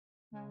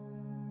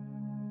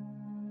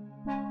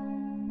Hi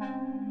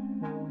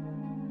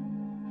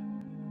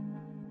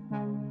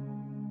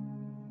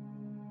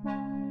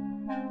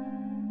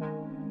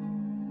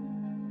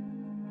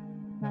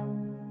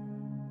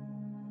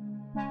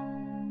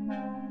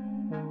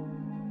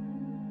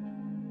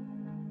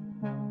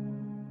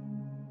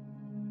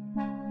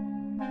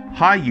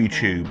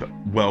YouTube,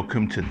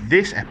 welcome to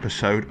this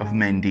episode of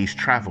Mendey's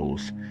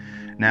Travels.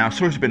 Now,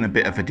 sorry there's been a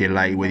bit of a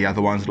delay with the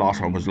other ones.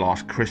 Last one was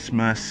last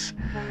Christmas.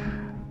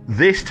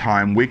 This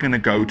time we're going to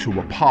go to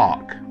a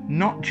park,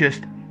 not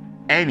just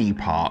any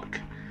park.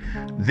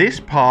 This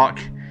park,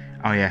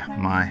 oh yeah,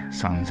 my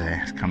son's there,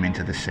 he's come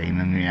into the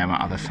scene, and yeah, my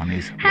other son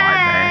is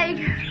right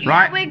there.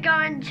 Right, we're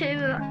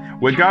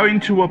going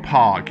to a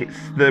park. It's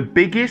the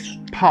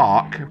biggest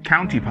park,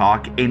 county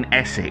park in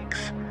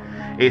Essex.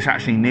 It's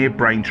actually near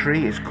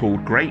Braintree. It's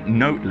called Great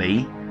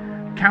Notley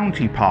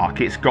Country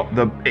Park. It's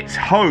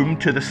home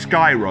to the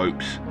sky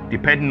ropes.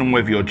 Depending on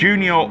whether you're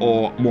junior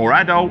or more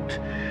adult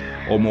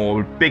or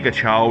more bigger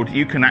child,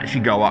 you can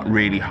actually go up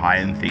really high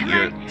and think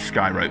you're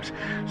sky ropes.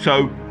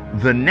 So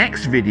the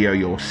next video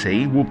you'll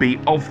see will be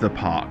of the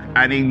park,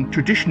 and in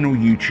traditional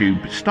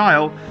YouTube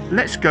style,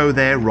 let's go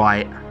there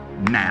right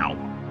now.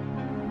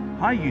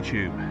 Hi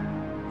YouTube.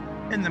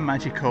 In the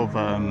magic of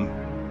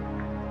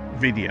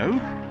video,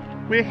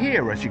 we're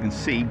here, as you can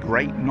see,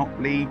 Great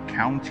Notley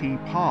Country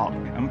Park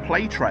and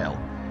Play Trail.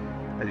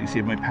 As you can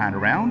see when we pan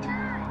around,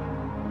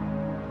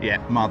 yeah,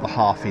 my other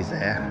half is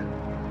there.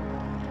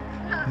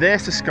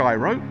 There's the sky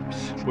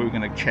ropes. We're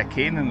going to check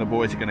in and the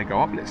boys are going to go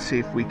up. Let's see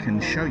if we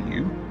can show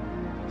you.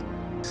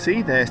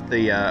 See, there's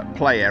the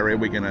play area.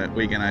 We're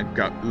gonna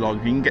go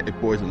log in, get the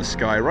boys on the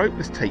sky rope.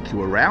 Let's take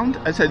you around.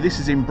 And so this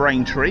is in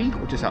Braintree,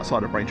 or just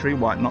outside of Braintree,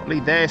 White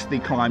Notley. There's the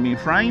climbing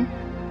frame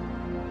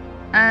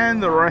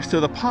and the rest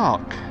of the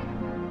park.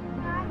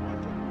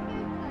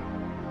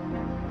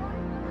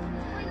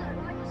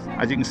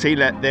 As you can see,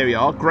 there we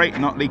are, Great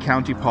Notley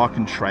Country Park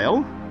and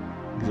Trail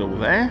is all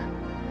there.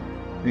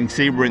 You can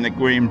see we're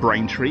in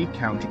Braintree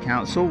County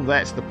Council.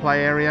 That's the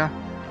play area.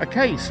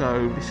 Okay,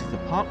 so this is the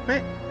park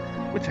bit.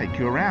 We'll take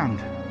you around.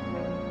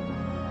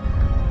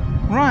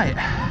 Right,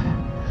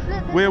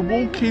 we're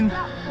walking.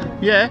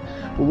 Yeah,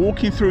 we're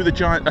walking through the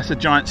giant. That's a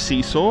giant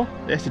seesaw.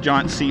 There's the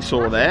giant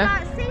seesaw there.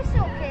 I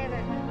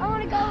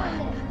want to go on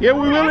it. Yeah,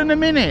 we will in a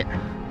minute.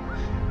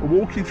 We're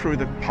walking through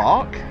the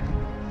park.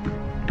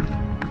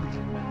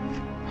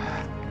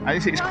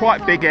 And it's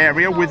quite a big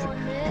area with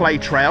play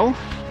trail.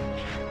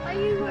 Are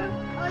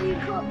you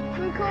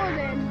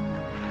recording?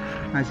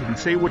 As you can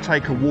see, we'll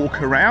take a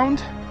walk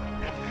around.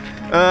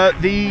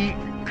 The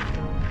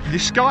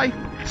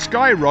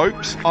sky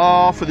ropes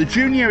are, for the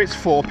junior, it's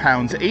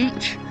 £4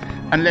 each,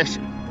 unless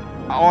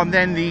on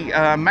then the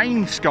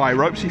main sky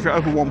ropes, if you're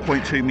over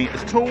 1.2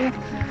 meters tall,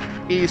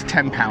 is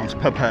 £10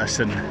 per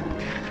person.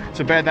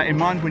 So bear that in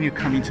mind when you're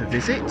coming to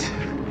visit.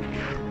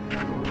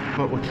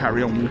 But we'll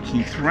carry on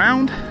walking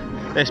around.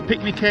 There's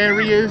picnic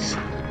areas.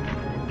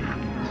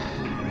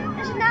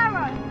 It's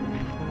narrow.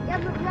 Yeah,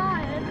 but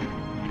Ryan.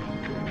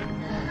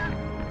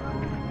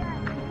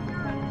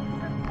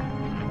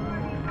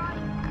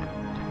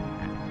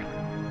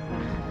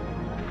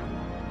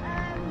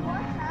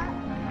 What's that?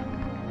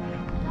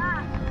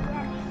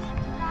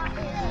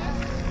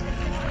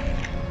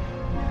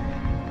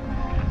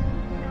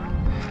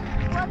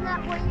 Wasn't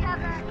that what you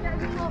have at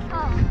the small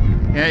park?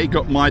 Yeah, you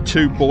got my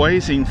two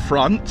boys in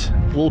front,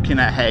 walking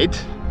ahead.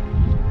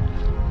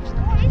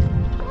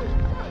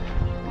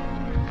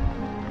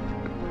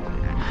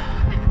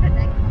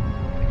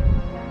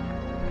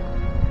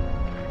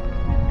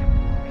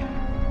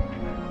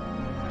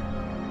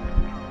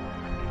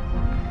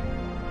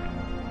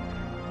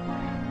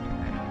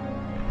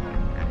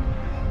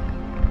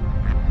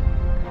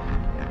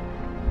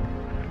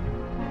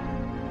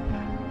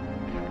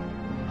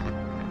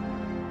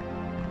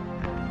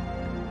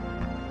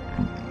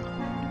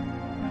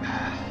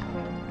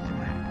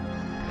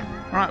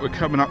 Right, we're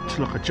coming up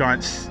to like a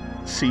giant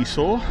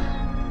seesaw.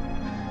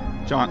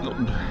 Giant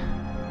little...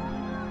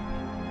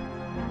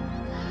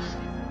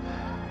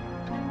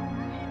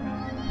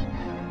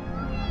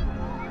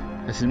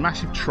 There's a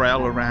massive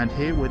trail around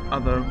here with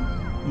other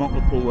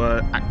multiple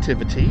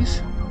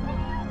activities.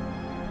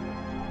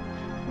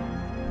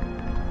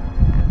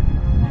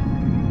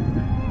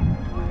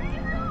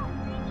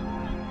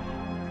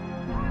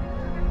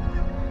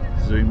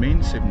 Zoom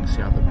in so you can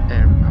see other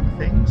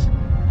things.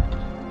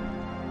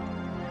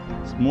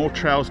 More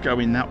trails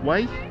going that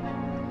way.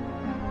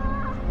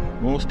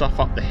 More stuff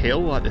up the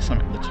hill, like there's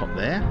something at the top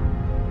there.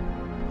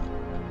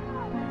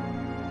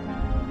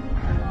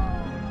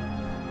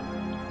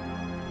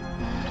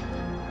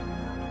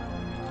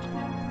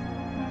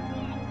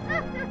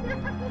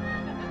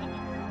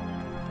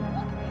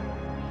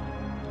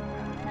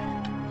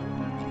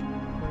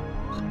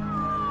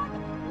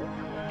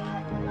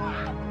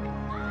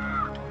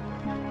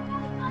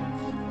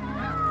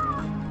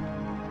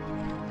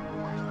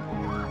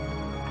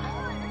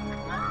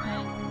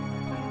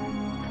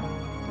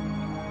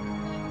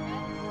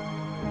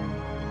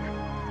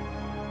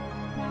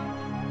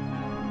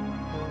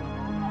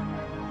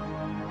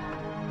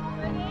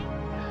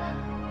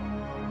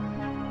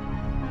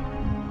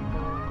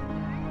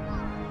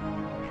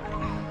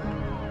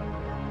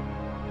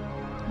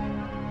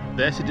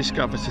 there's a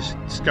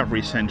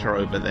Discovery Centre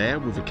over there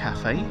with a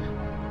cafe.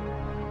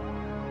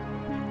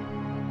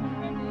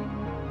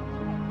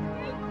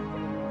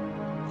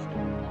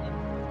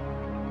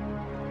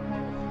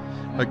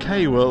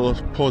 Okay, we'll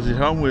pause it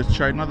on, we'll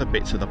show another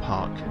bits of the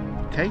park.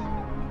 Okay?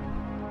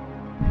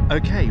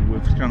 Okay,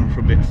 we've gone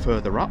from a bit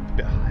further up, a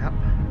bit high up,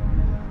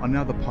 on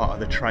another part of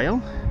the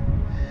trail.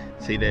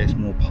 See, there's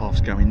more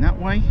paths going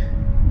that way.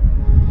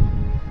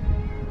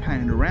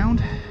 Panning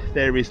around,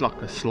 there is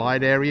like a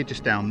slide area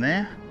just down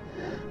there.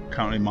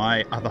 Currently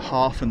my other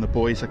half and the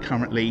boys are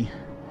currently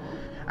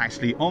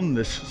actually on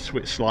the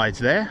switch slides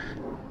there.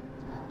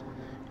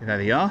 There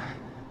they are,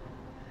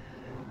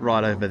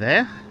 right over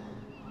there.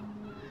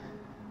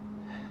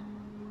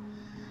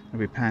 And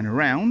we pan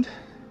around,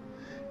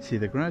 see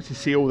the ground, you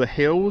see all the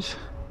hills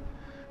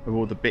with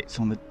all the bits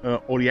on the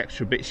all the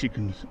extra bits you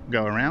can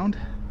go around.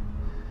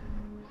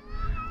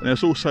 And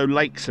there's also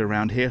lakes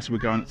around here, so we're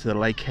going up to the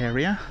lake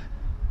area.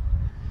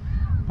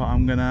 But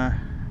I'm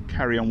gonna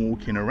carry on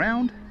walking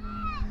around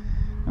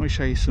and we'll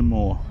show you some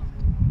more.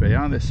 But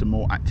yeah, there's some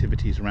more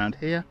activities around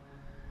here,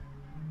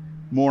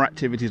 more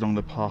activities on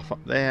the path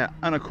up there,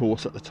 and of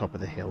course at the top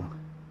of the hill.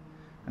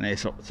 And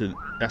there's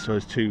that's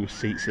those two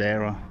seats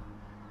there are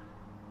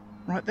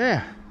right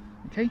there.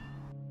 Okay,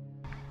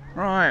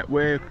 right,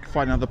 we're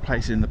finding other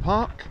places in the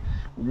park.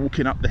 We're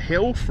walking up the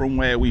hill from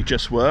where we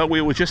just were.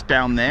 We were just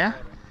down there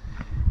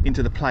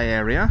into the play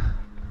area.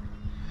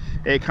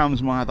 Here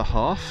comes my other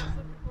half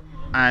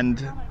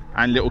and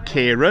little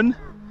Kieran.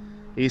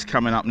 He's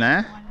coming up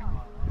now.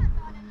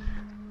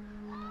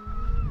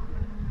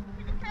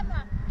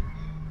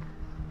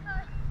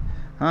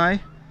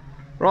 Hi.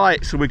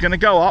 Right, so we're going to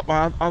go up.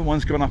 Our other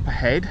one's gone up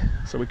ahead,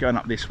 so we're going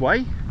up this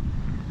way.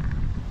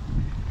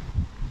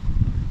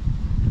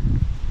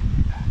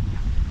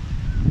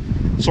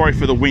 Sorry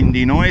for the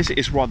windy noise, it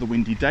is rather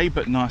windy day,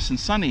 but nice and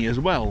sunny as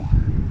well.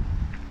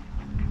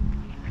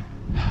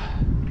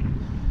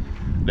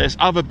 There's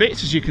other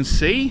bits, as you can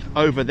see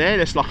over there.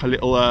 There's like a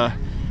little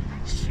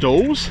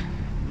stalls,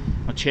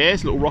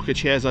 chairs, little rocker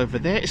chairs over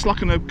there. It's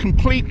like a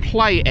complete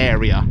play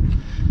area.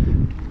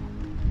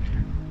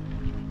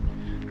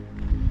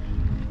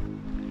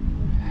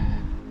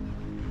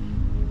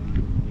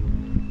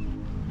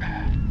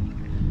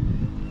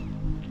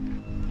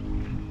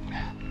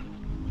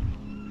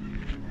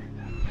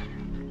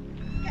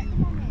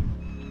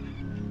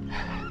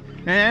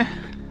 Yeah,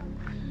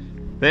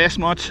 there's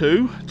my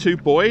two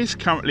boys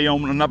currently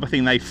on another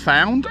thing they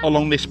found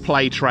along this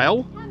play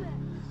trail.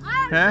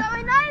 Yeah.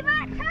 I'm going over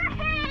to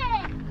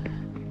here.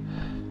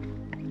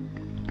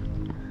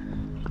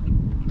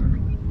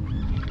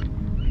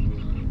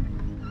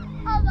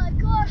 Oh my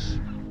gosh.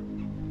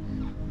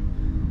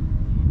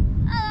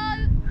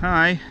 Hello.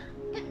 Hi.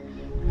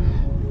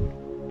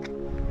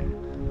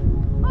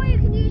 Oh, you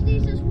can use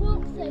these as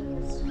walk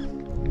things.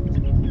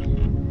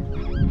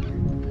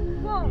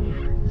 Whoa.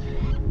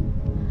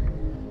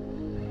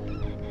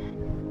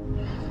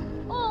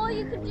 Or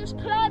you could just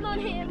climb on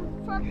here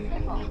and front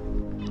flip off.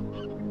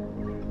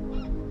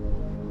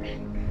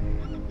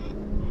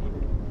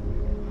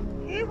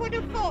 Who would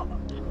have thought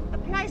a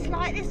place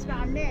like this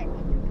round there?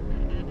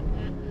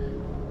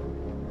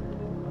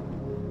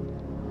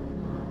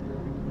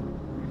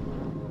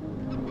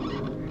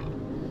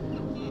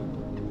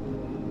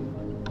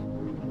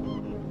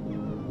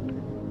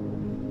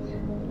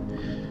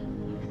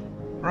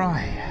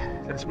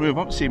 Right, let's move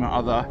up, see my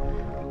other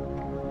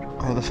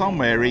son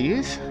where he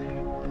is.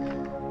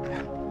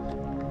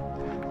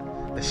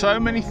 There's so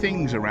many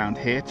things around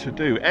here to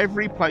do.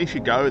 Every place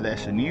you go,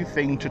 there's a new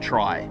thing to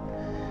try.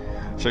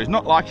 So it's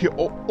not like your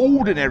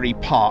ordinary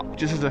park,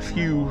 just as a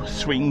few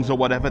swings or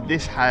whatever.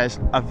 This has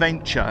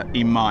adventure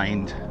in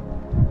mind. Is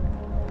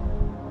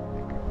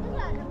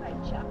that an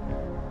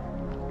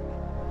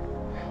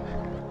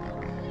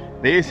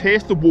adventure?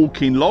 Here's the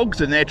walking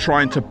logs, and they're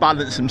trying to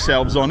balance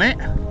themselves on it.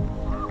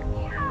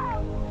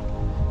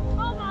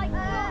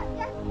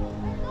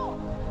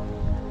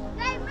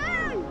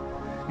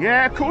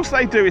 Yeah, of course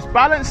they do. It's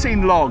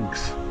balancing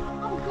logs.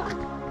 Oh God.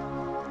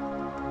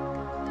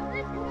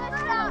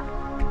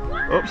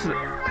 Oops.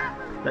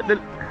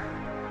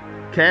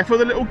 Careful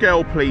the little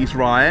girl, please,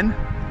 Ryan.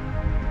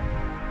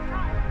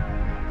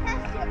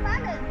 Test your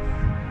balance.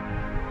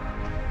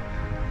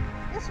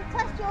 This will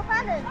test your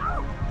balance.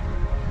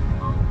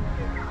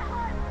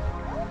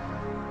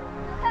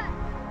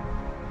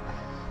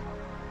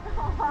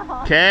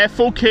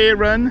 Careful,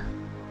 Kieran.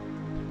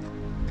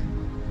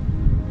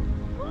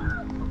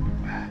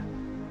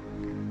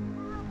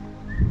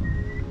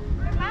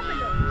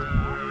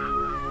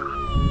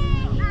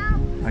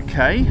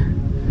 Okay.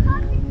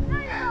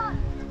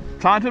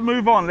 Time to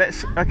move on.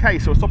 Okay,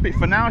 so I'll stop it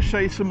for now. I'll show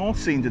you some more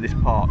scenes of this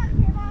park.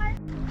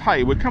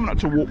 Hey, we're coming up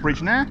to Walk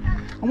Bridge now,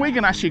 and we're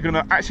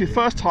actually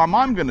first time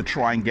I'm gonna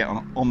try and get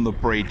on the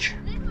bridge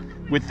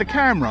with the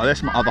camera.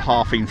 There's my other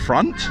half in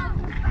front.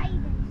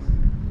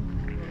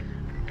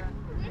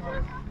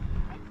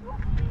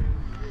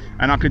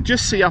 And I can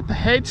just see up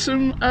ahead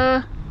some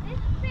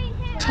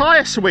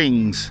tyre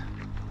swings.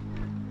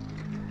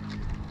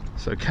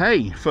 It's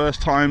okay, first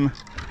time.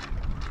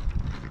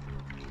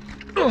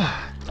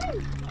 Ugh.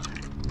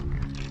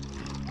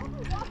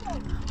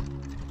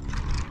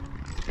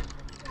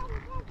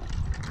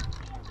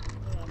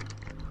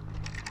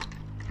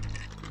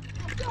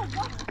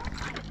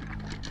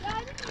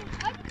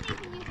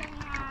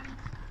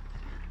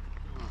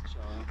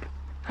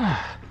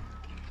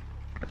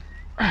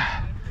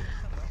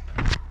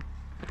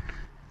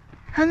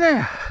 And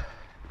there,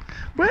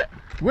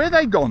 where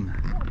they gone?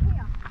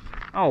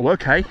 Oh,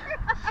 okay.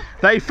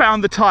 They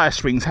found the tyre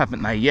swings,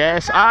 haven't they?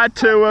 Yes, I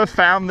too have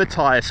found the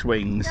tyre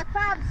swings. They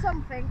found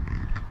something.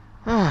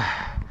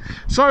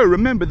 So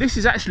remember, this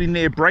is actually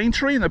near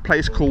Braintree in a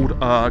place called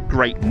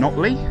Great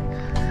Notley.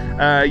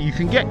 You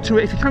can get to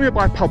it if you come here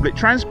by public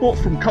transport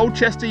from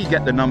Colchester. You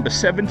get the number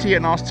 70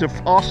 and ask for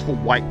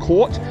White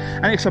Court,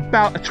 and it's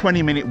about a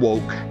 20-minute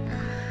walk.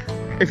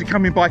 If you're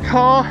coming by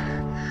car,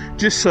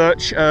 just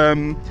search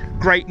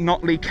Great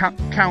Notley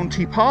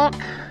Country Park,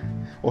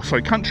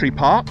 Country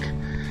Park,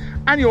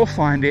 and you'll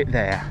find it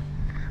there.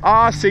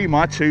 I see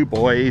my two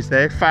boys.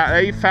 They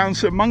found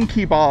some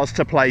monkey bars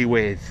to play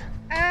with.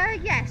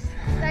 Yes,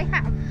 they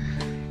have.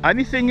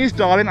 Only thing is,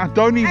 darling, I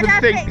don't even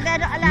think they're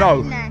not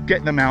allowed in there.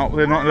 Get them out.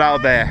 They're not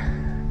allowed there.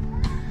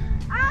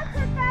 How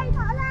could they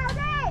not allowed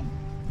in?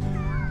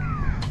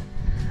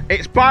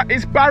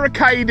 It's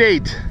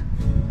barricaded.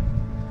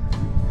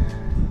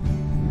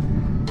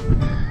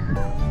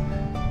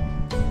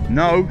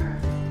 No.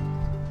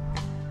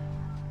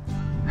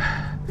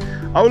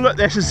 Oh look,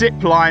 there's a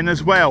zip line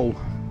as well.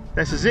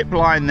 There's a zip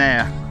line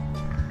there.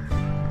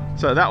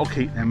 So that'll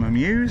keep them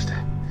amused.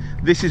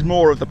 This is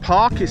more of the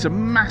park. It's a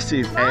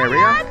massive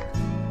area.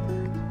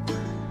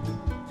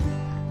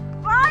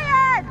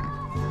 Brian!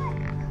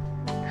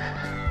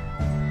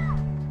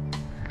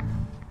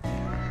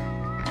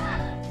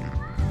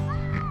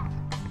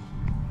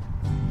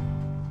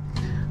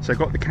 So I've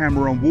got the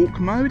camera on walk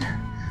mode,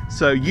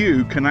 so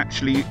you can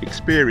actually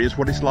experience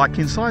what it's like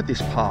inside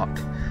this park.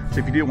 So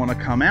if you do want to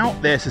come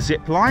out, there's a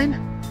zip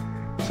line.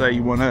 So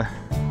you want to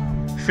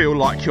feel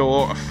like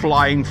you're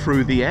flying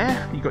through the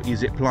air. You've got your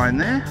zip line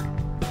there.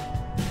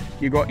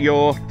 You've got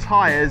your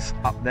tyres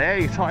up there,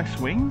 your tyre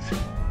swings.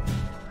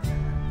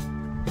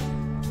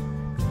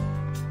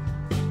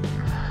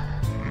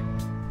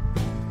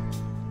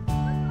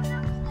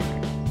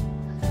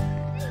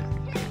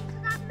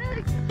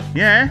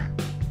 Yeah.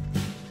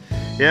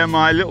 Yeah,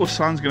 my little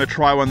son's going to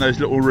try one of those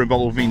little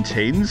revolving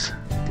tins.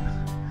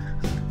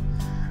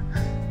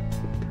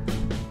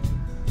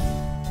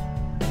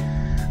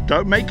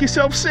 Don't make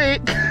yourself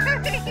sick. I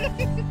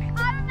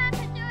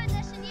remember doing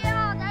this in year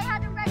old. They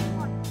had a red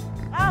one.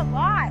 Oh,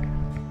 right.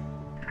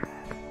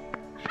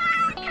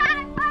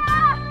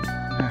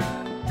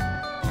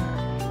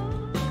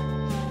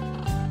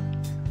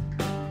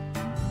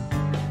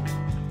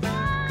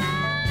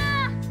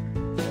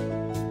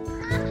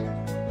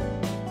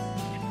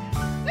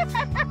 Let's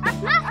go to the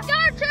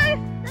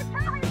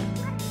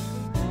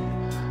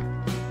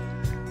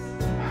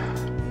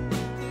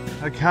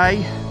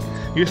Okay,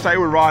 you stay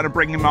with Ryan and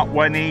bring him up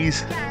when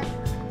he's...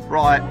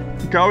 Right,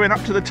 going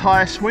up to the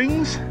tyre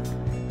swings.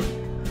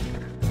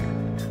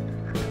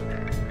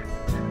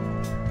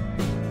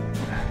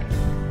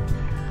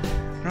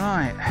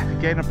 Right,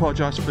 again, I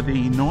apologise for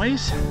the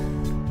noise.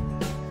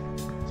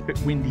 It's a bit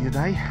windy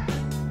today.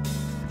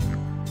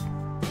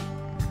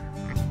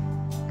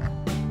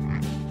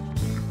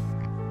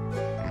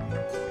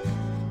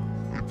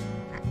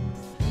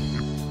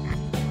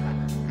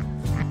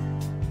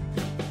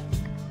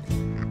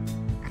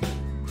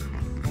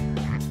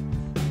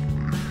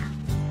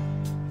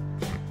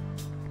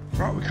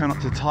 Right, we're coming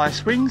up to the tyre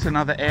swings and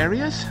other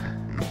areas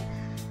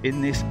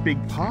in this big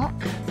park.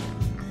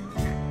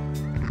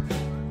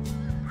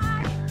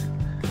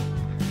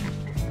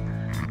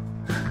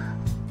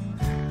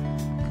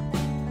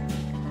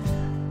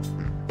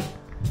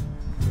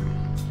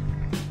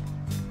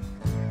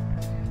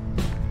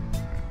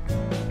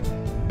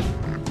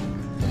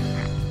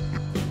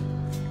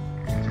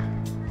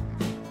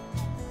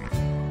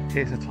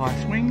 Here's the tyre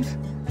swings,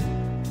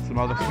 some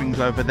other swings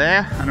over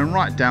there, and then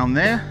right down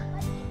there,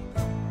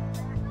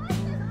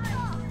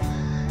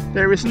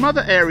 there is some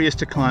other areas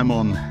to climb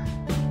on.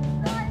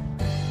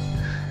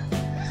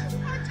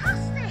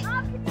 Fantastic.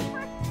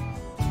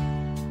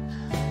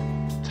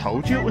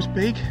 Told you it was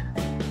big.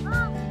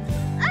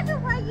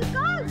 Everywhere you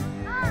go.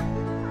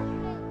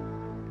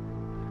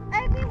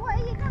 Everywhere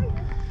you go.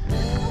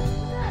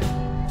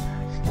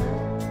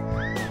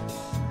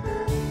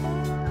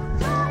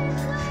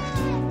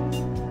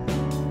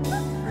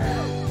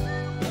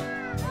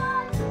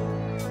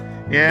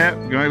 Yeah,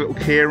 going little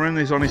Kieran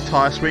is on his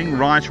tyre swing,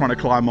 Ryan trying to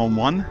climb on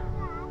one.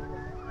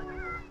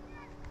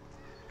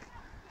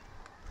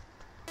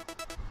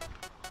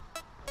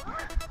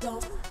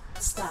 Don't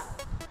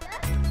stop.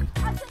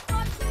 Don't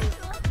stop.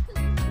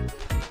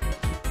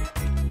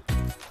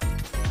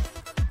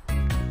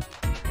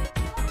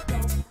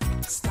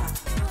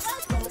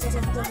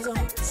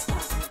 Don't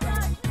stop.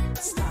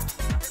 Stop.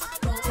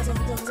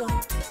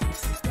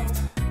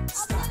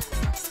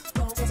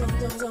 Don't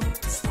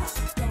stop.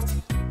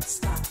 Don't stop.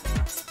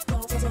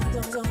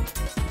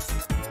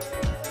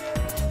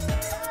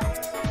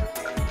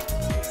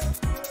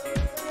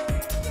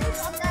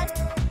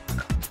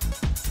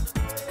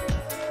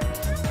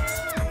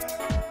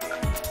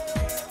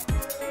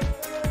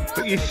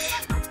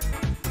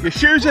 your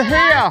shoes are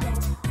here.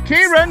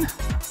 Kieran,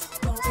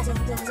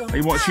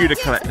 he wants you to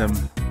collect them.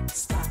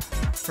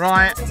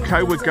 Right,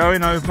 okay, we're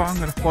going over. I'm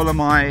going to follow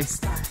my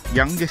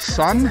youngest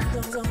son.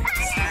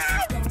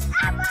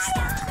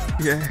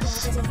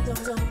 Yes.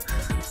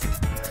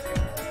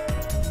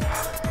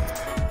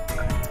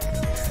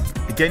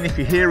 Again, if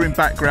you hear in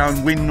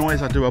background wind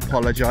noise, I do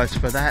apologise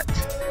for that.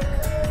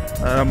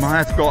 I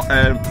have got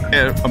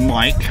a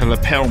mic, a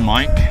lapel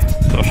mic,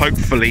 so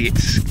hopefully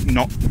it's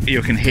not,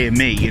 you can hear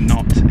me and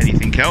not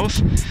anything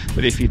else.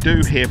 But if you do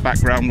hear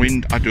background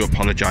wind, I do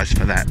apologise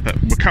for that. But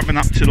we're coming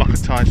up to like a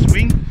tie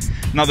swing.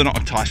 No, they're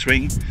not a tie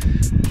swing.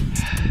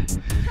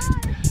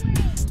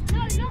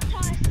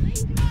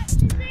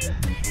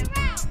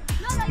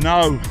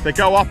 No, they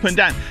go up and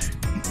down.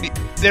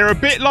 They're a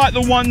bit like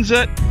the ones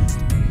at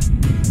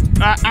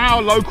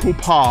our local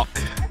park.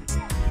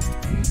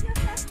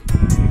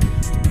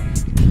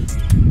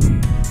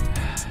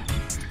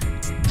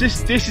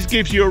 This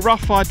gives you a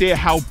rough idea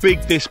how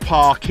big this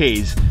park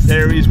is.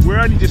 We're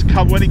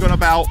only gone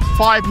about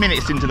 5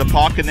 minutes into the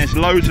park, and there's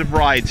loads of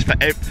rides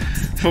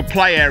for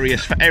play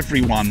areas for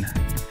everyone.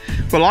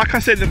 But like I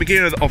said at the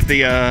beginning of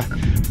the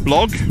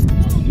blog,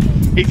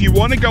 if you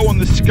want to go on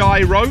the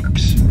sky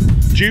ropes,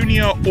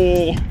 junior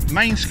or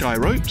main sky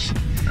ropes,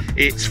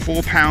 it's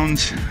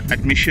 £4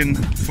 admission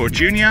for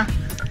junior,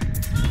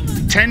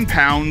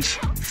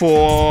 £10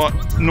 for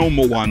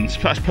normal ones.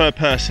 That's per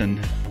person.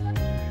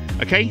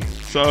 Okay,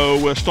 so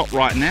we'll stop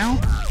right now.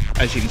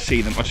 As you can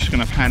see them, I'm just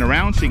going to pan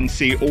around so you can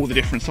see all the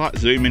different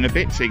sites. Zoom in a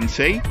bit so you can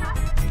see.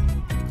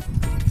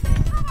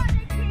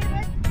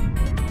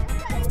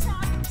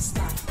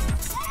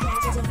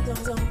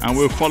 And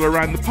we'll follow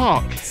around the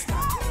park.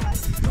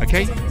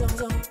 Okay.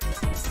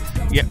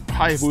 Yep.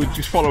 Hi, we're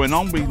just following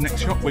on.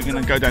 Next shot, we're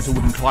going to go down to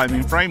wooden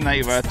climbing frame.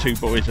 They've two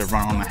boys have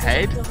run on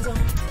ahead.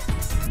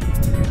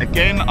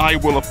 Again, I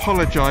will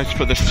apologise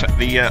for the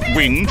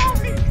wind.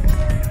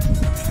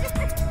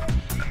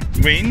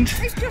 Wind.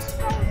 It's just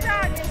rolled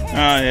down the hill.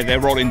 Oh yeah, they're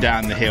rolling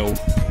down the hill.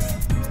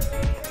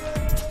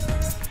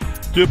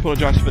 Do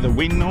apologise for the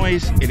wind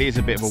noise. It is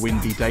a bit of a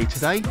windy day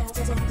today,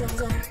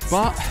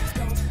 but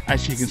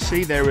as you can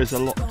see, there is a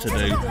lot to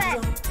do.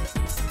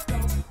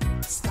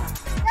 That's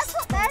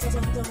not bad.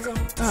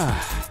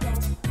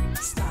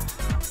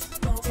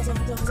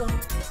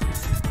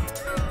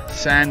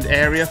 Sand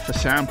area for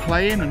sand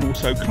playing, and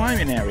also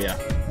climbing area.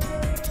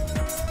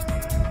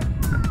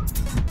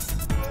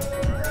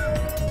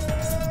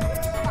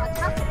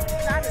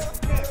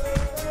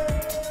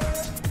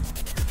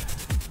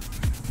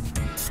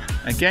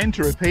 Again,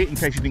 to repeat, in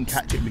case you didn't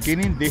catch it at the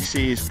beginning, this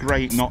is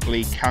Great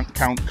Notley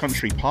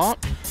Country Park,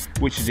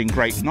 which is in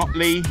Great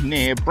Notley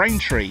near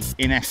Braintree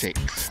in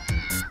Essex.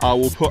 I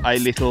will put a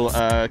little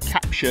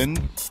caption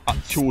up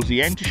towards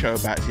the end to show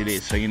about it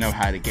is, so you know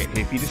how to get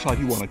here if you decide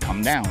you want to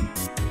come down.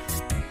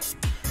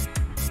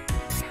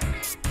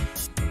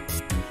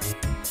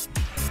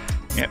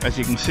 Yep, as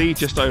you can see,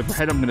 just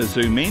overhead, I'm going to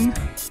zoom in.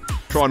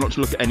 Try not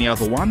to look at any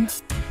other one.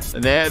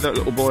 There, that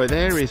little boy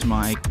there is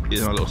my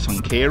little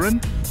son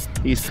Kieran.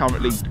 He's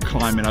currently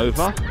climbing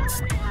over.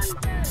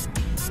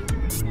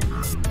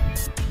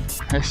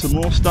 There's some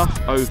more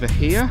stuff over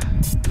here.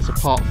 There's a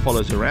path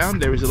follows around.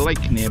 There is a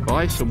lake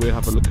nearby, so we'll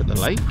have a look at the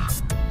lake.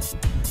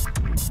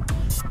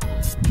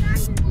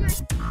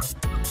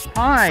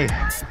 Hi.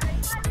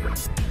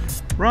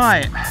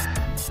 Right.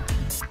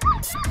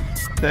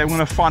 Then we're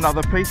going to find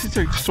other places.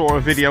 So we saw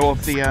a video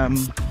of the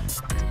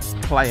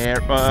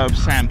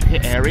sand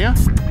pit area.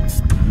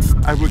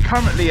 We're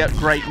currently at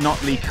Great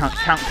Notley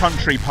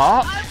Country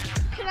Park.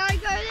 Can I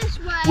go this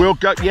way? We'll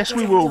go. Yes,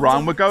 we will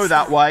run. We'll go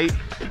that way.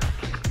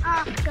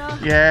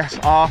 After. Yes,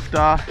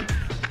 after.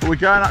 But we're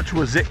going up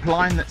to a zip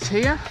line that's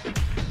here.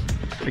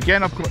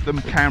 Again, I've got the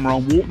camera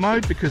on walk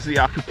mode because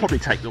I could probably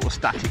take little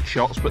static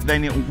shots, but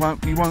then you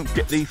won't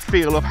get the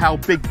feel of how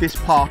big this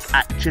park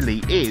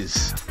actually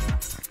is.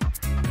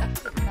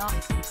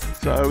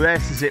 So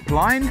there's the zip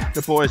line.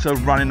 The boys are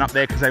running up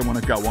there because they want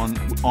to go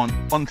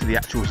onto the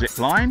actual zip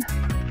line.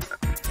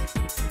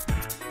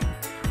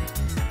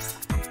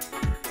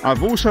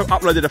 I've also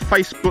uploaded a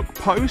Facebook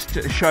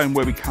post showing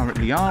where we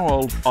currently are.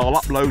 I'll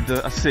upload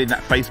in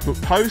that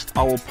Facebook post.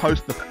 I will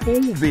post the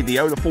full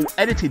video, the full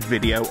edited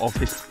video of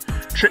this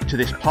trip to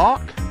this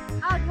park.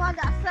 I'd want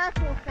that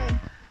circle thing.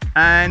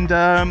 And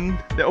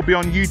it'll be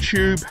on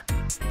YouTube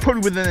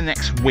probably within the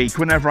next week,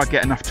 whenever I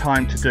get enough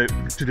time to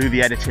do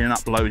the editing and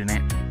uploading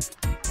it.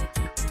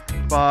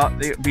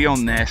 But it'll be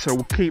on there, so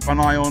we'll keep an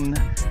eye on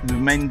the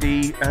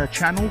Mendey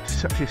channel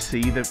to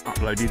see the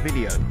uploaded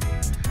video.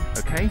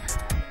 Okay.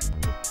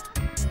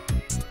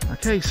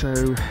 Okay, so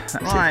that's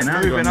right, it for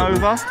now. Moving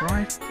over.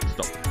 Right,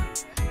 stop.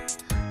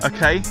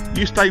 Okay,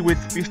 you stay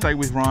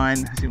with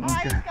Ryan.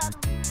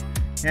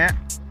 Yeah.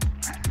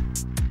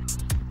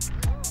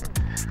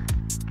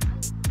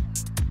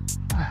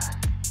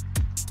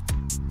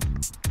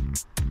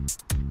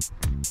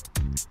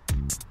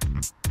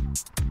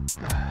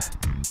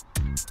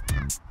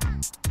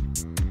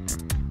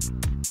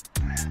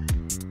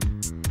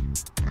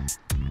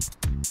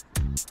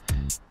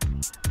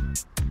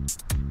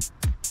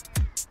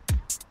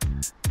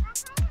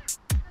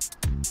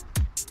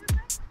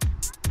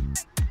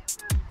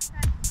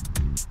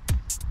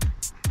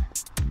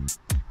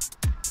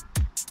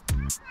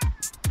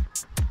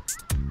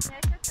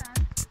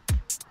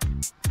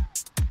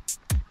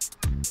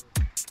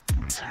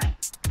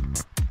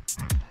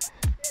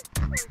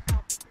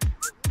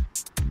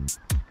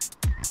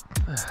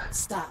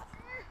 Stop.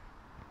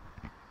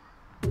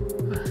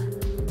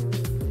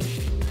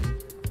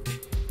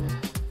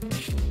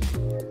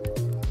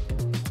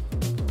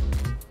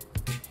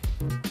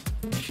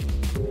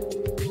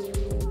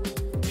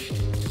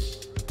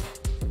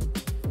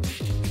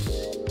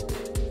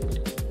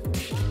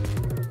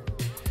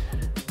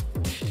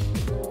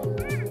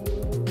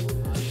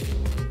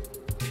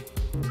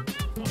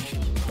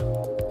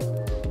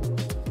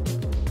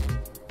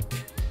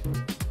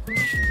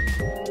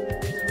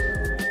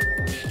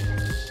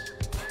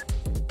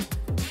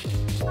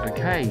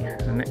 Okay,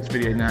 the next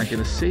video now you're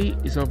going to see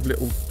is of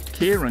little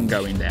Kieran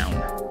going down.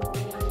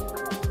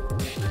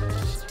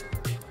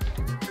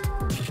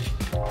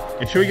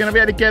 You sure you're going to be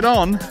able to get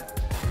on?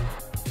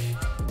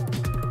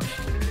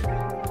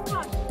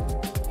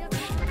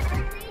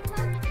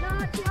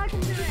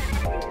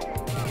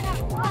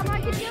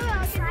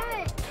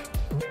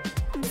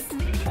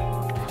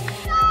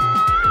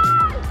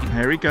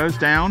 There he goes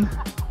down.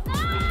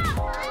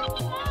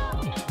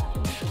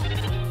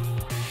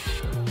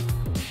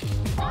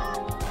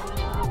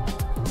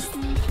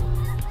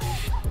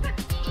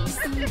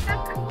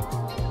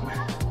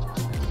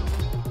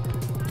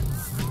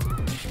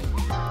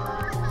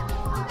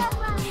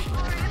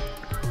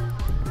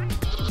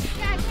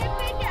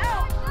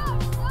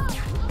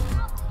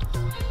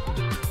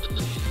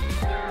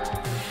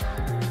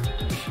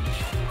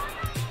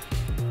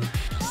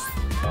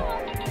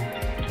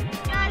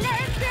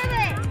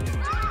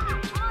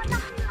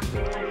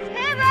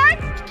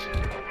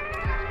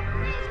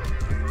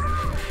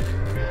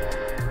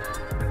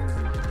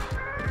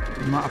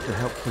 You might have to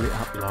help pull it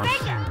up, love.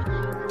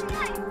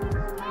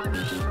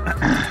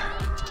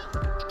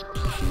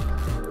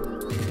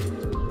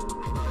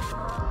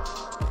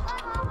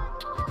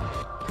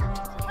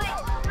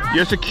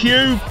 Yes, a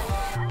cube.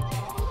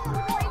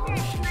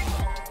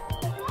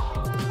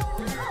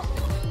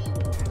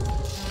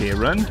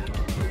 Kieran.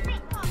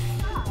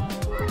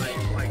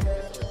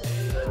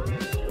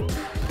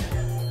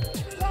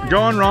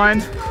 Go on,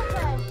 Ryan.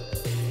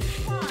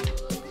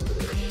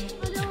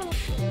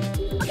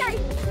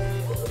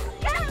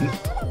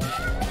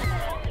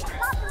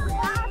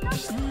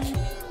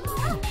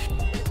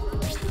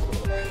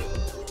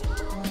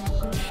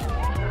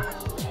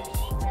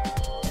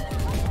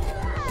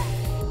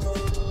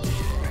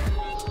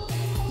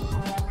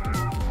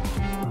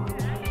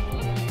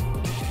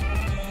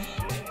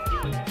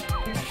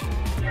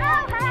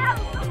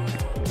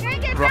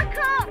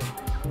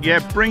 Yeah,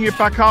 bring it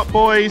back up,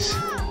 boys.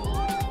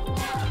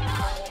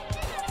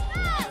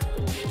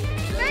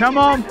 Come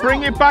on,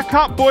 bring it back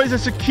up, boys.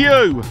 It's a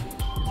queue.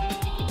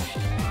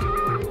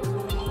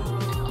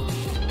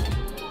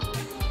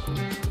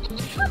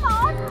 Come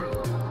on.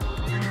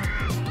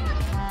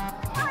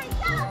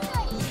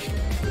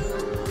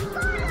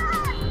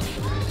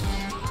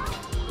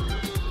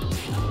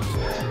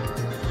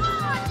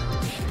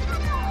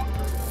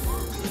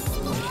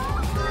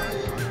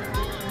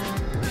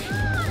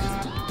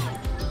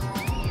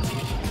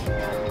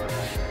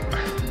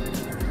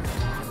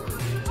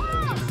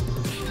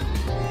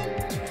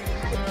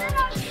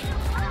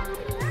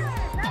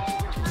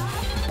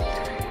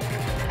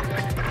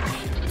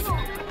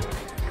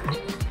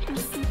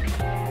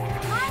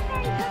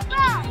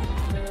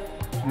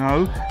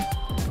 No. No,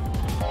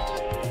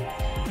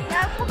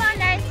 come on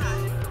then.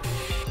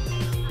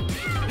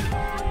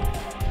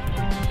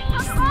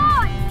 Come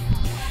on.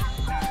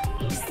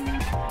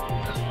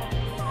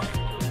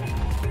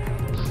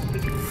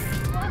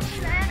 What's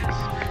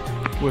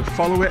next? We'll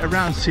follow it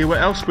around, see what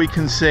else we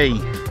can see.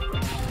 We've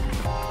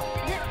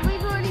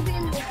already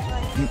been this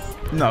way.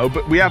 No,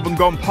 but we haven't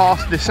gone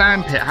past the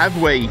sandpit,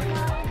 have we?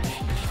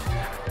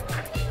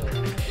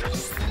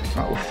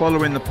 Right, we're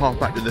following the path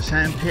back to the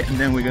sandpit, and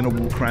then we're going to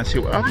walk around and see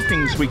what other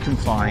things we can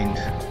find.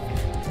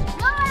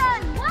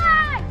 Ryan,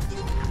 wait!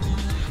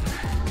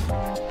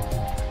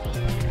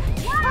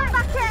 Come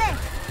back here.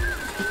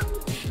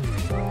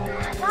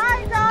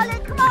 Ryan,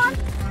 darling, come on.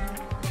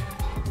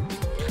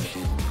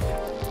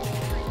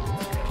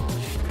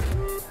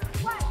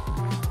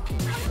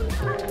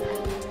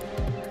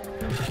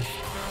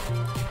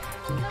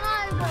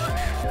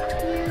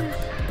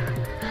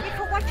 You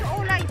can watch it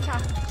all later.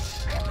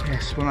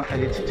 Yes, we're not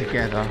edited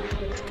together.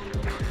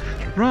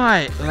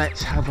 Right,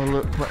 let's have a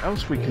look what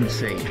else we can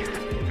see.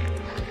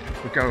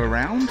 We go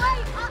around.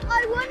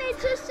 I wanted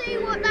to see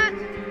what that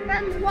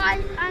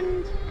white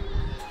and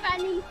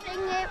funny thing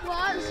it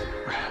was.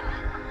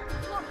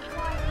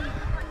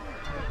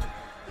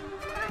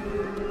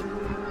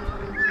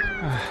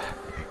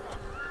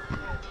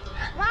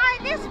 Right,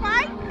 this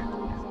way.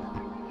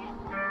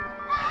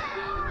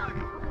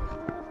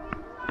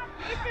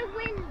 It's a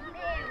windmill.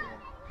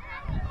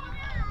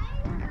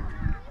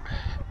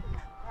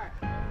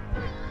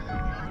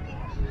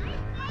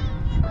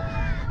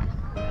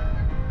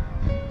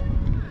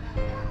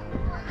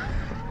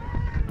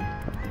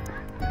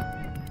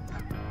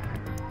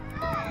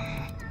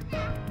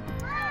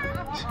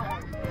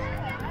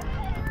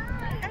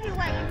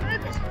 Anyway, you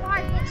move it's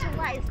 5 minutes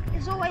away.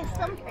 There's always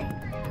something.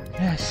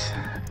 Yes.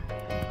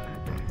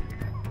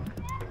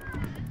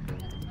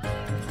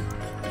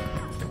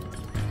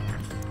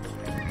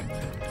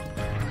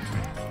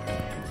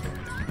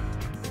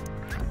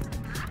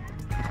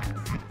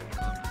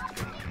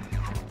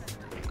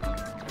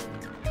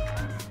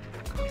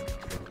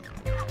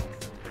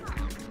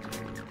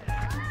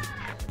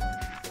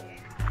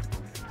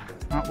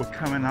 Right, we're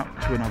coming up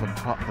to another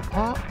part of the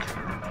park.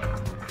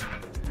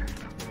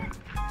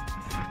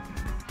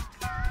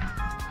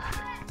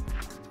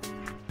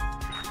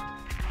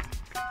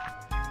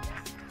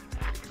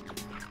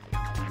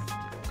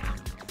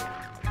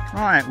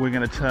 Right, we're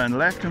going to turn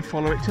left and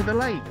follow it to the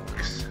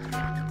lakes.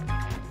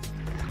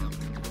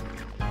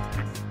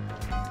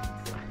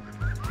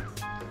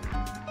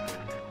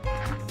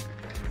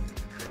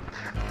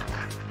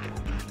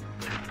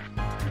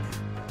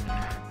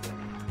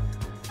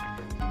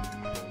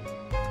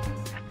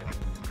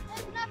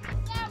 There's nothing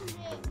down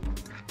here.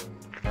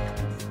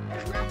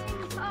 There's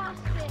nothing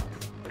past it.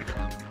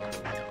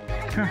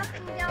 There's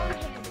nothing down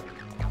here.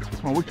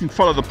 Well, we can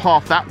follow the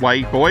path that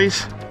way,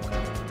 boys.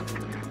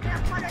 Yeah,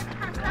 follow the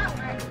path that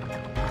way.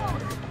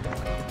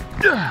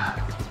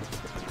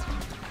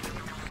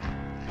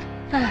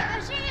 I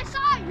see a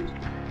sign.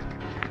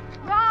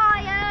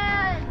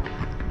 Ryan!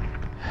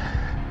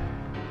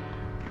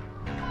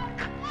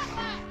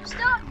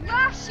 Stop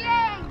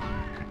rushing!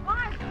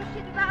 Ryan's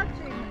pushing about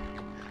him.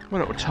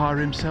 Well, it will tire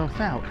himself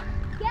out.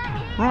 Get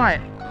here!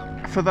 Right,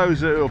 for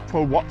those that are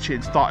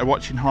probably started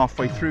watching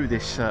halfway through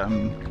this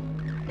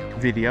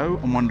video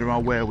and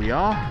wondering where we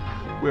are,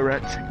 we're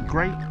at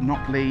Great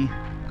Notley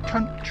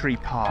Country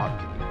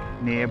Park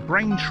near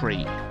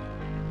Braintree.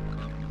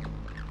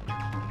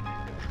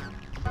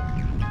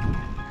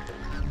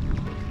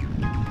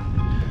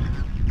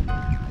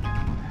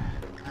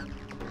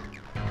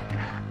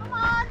 Come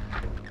on!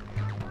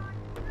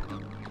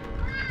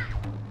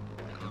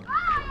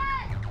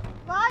 Ryan!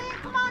 Ryan,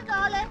 come on,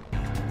 darling.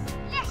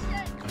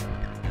 Listen!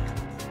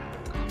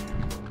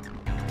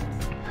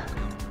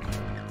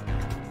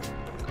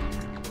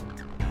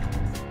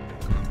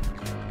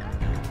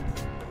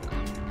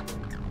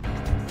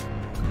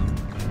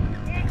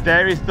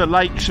 There is the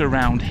lakes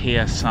around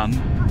here, son.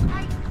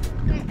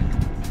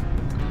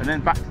 And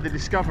then back to the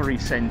Discovery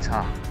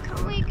Centre.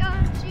 Can we go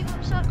and see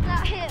what's up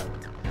that hill?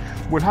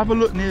 We'll have a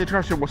look near the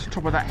direction what's the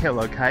top of that hill,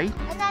 okay?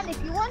 And then if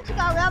you want to go,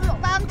 we'll have a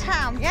look round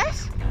town,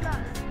 yes? No.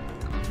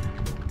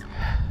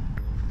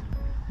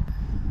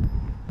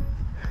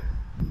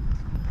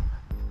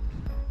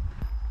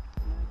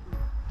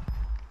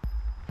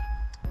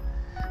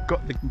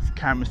 Got the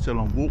camera still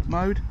on walk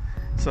mode,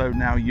 so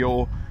now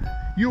you're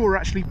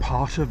actually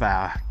part of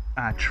our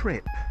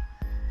trip.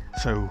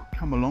 So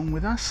come along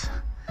with us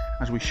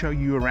as we show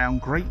you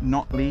around Great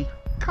Notley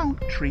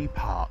Country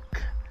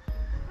Park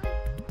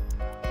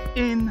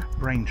in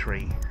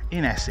Braintree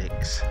in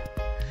Essex.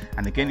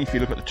 And again, if you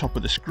look at the top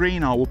of the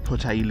screen, I will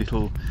put a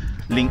little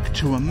link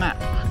to a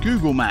map,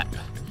 Google map,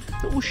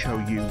 that will show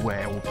you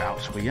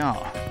whereabouts we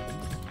are.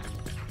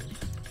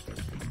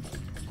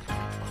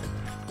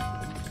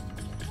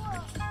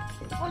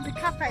 Oh, the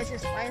cafe's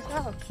this way as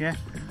well. Yeah,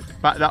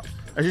 back up.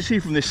 As you see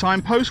from this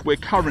signpost, we're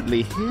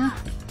currently here,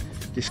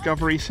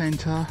 Discovery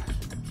Centre,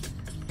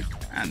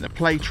 and the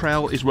play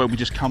trail is where we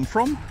just come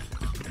from.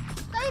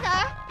 Stay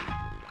there.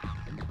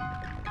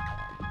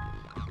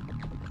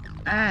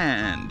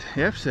 And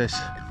yes, there's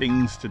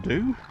things to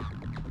do,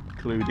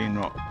 including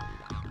what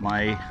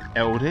my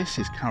eldest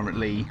is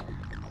currently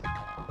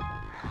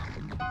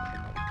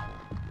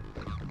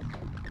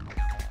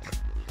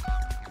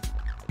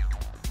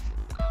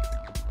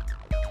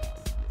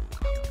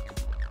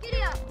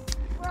Giddy up!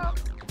 Well.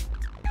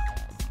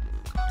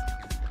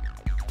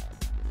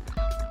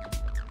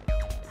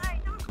 Hey,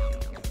 don't.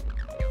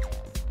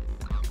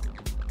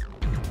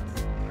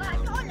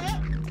 Right, on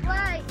it.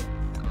 Wait.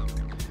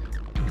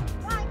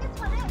 Right, this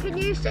one it. Can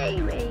you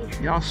see me?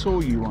 Yeah, I saw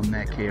you on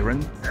there,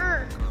 Kieran.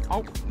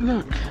 Oh,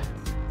 look.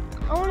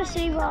 I want to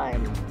see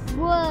Ryan.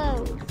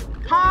 Whoa.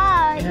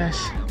 Hi.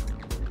 Yes.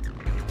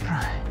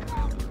 Right.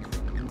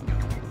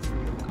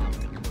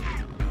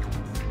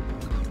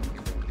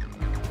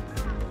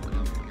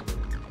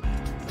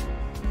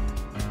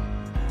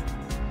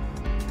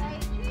 Hey,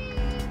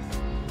 cheese.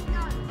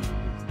 No.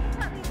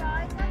 Can't be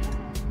Ryan.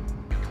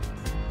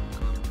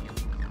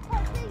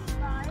 Can't be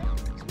Ryan.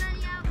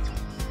 Smelly out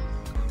cheese.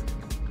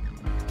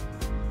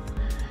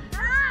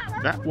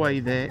 That way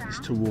there is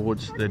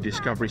towards the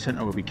Discovery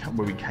Centre where we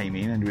came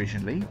in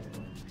originally.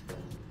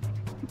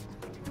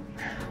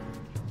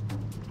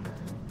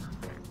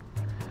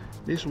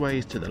 This way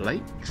is to the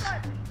lakes.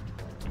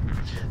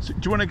 So, do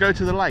you want to go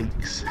to the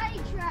lakes? Play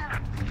trail.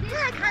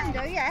 Yeah, I can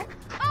do, yeah.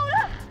 Oh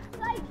look,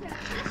 play trail.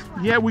 This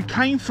way. Yeah, we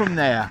came from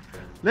there.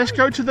 Let's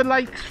go to the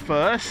lakes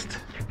first.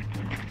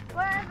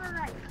 Wherever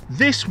like.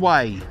 This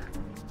way. So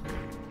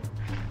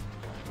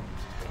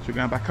we're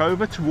going back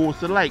over towards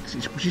the lakes,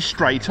 which is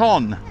straight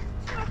on.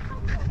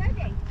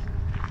 Ready?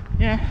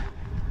 Yeah.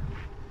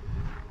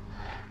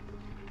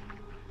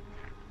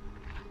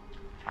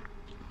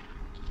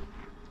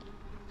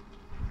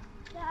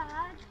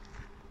 Dad,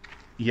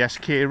 Yes,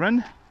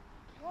 Kieran.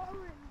 what are we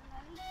in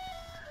the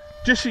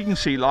Just so you can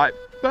see like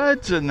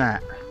birds and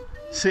that.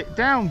 Sit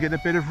down, get a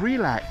bit of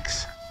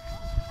relax.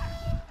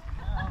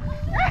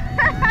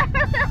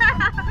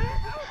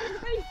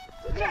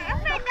 Yeah, I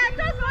think that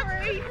does look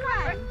really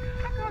fun.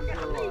 I can't get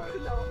the lead to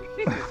look.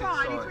 This is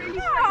fine, it's really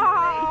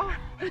friendly.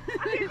 I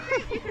can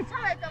see you can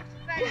tell it looks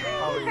friendly.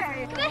 Oh,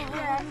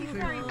 Yeah, he's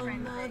very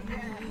friendly.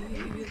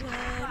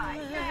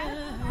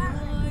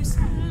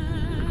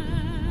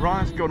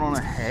 Ryan's gone on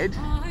ahead.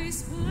 I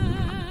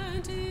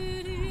spent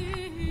it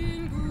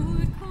in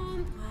good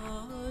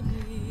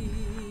company,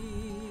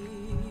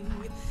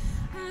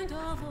 and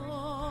of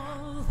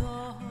all the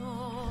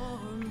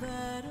harm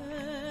that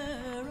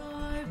e'er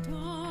I've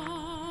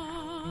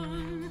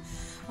done,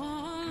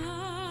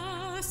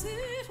 alas,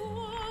 it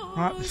was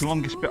Right, it's the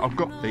longest bit. I've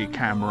got the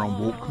camera on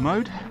walk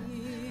mode.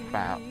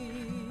 About.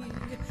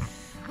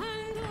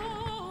 and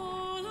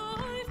all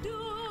I've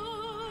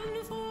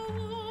done for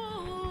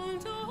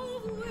want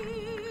of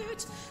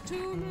which to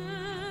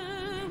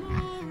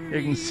memory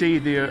You can see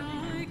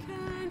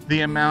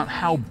the amount,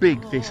 how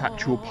big this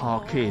actual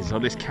park is, or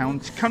this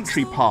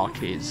country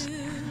park is.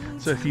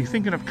 So if you're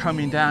thinking of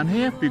coming down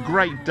here, it'd be a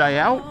great day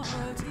out.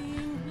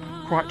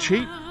 Quite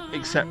cheap,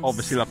 except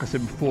obviously, like I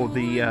said before,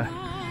 the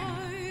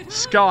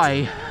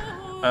Sky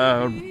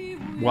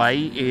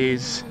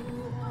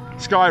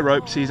Sky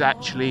Ropes is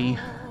actually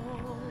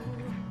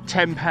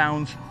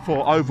 £10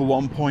 for over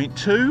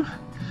 1.2,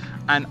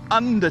 and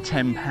under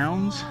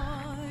 £10.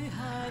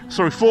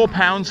 Sorry,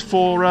 £4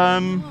 for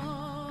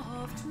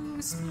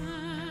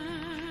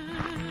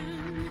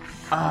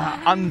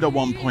under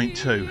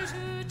 1.2.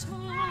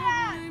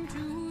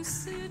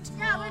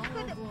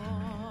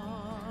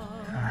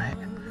 Alright,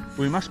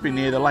 we must be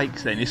near the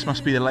lakes then. This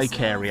must be the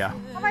lake area.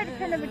 I made a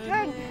pen of a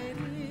drink.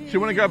 Do you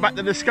want to go back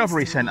to the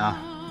Discovery Centre?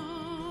 How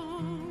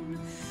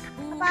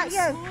about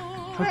you?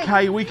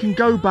 Okay, we can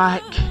go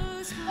back.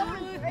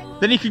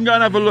 Then you can go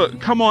and have a look.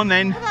 Come on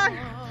then. Come on.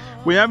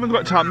 We haven't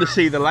got time to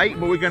see the lake,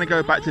 but we're going to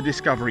go back to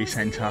Discovery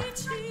Centre.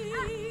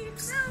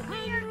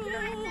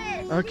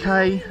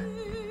 Okay.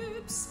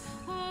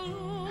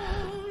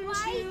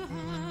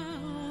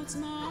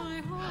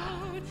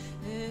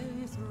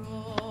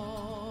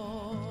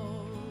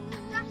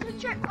 That's the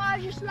trip I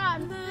just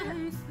learned.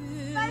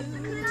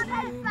 Basically, I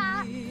head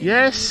back.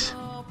 Yes.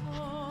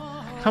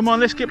 Come on,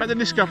 let's get back to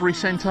Discovery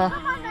Centre.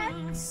 Come on then.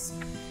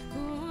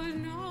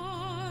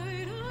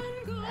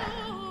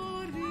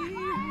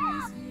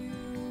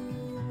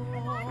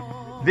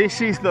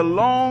 This is the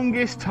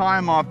longest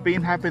time I've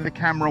been having the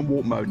camera on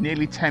walk mode,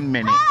 nearly 10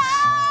 minutes.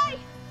 Bye.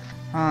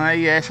 Ah,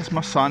 yes, that's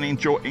my son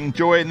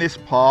enjoying this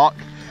park.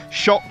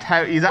 Shocked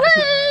how he's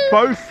actually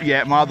both,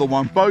 yeah, my other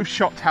one, both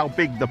shocked how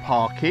big the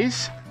park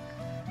is.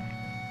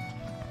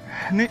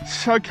 And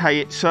it's okay,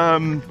 it's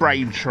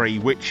Braintree,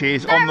 which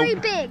is Very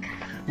big.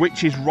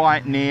 which is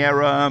right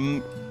near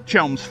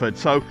Chelmsford.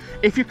 So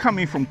if you're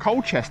coming from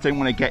Colchester and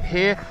want to get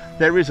here,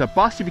 there is a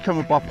bus. If you're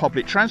coming by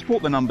public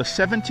transport, the number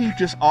 70,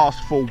 just ask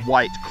for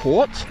White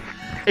Court.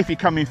 If you're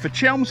coming for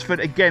Chelmsford,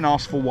 again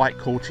ask for White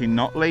Court in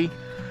Notley.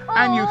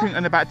 And you can,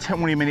 in about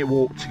 10-20-minute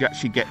walk to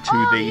actually get to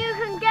Or the... you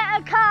can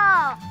get a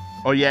car.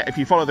 Oh yeah, if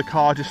you follow the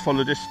car, just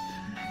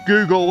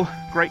Google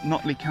Great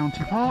Notley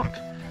Country Park,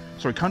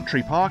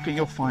 and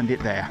you'll find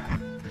it there.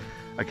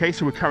 Okay,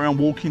 so we'll carry on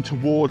walking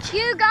towards...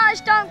 You guys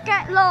don't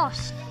get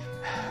lost.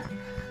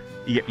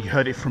 Yeah, you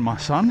heard it from my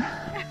son.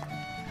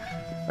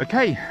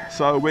 Okay,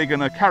 so we're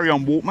going to carry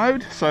on walk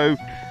mode. So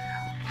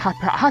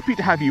happy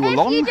to have you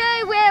along. If you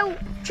do, we'll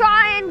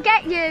try and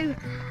get you,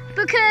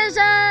 because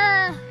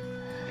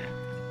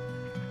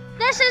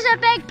this is a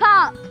big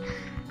park,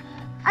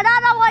 and I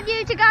don't want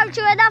you to go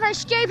to another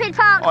stupid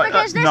park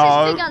because this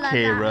is bigger than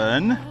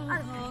Kieran. that.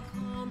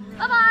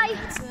 Bye-bye.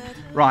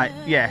 Right,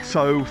 yeah,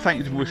 so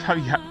thank you.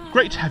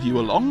 Great to have you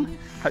along.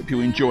 Hope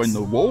you're enjoying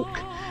the walk.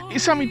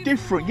 It's something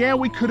different. Yeah,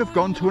 we could have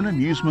gone to an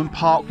amusement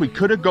park. We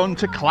could have gone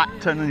to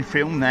Clapton and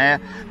filmed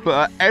there,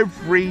 but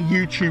every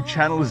YouTube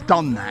channel has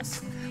done that.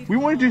 We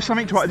want to do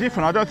something quite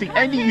different. I don't think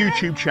any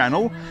YouTube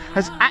channel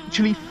has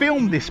actually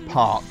filmed this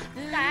park.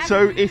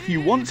 So if you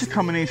want to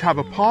come and have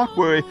a park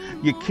where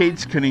your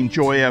kids can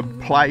enjoy a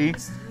play,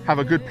 have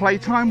a good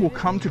playtime, we'll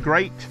come to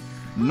Great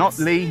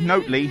Notley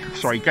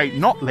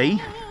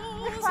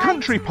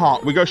Country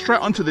Park. We go straight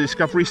onto the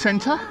Discovery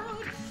Centre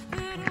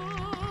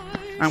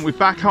and we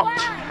back up.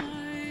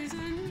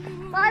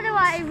 By the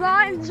way,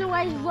 Ryan's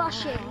always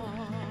rushing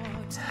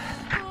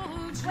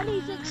when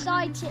he's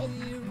excited.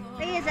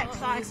 He is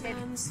excited.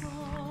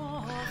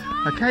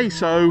 Okay,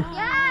 so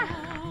Yeah.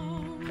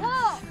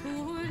 What?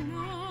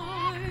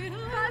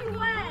 Go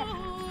where?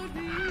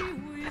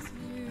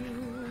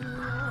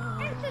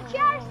 It's a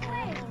chest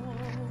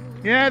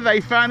list. yeah, they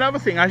found other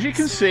things. As you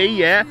can see,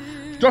 yeah,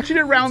 dotted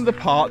around the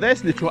park,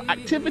 there's little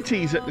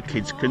activities that the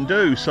kids can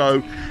do.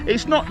 So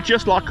it's not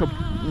just like a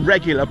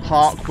regular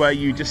park where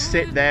you just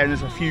sit there and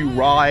there's a few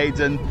rides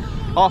and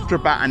after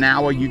about an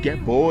hour you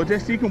get bored.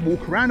 So you can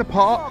walk around the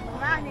park,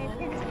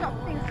 It's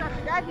got things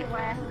dotted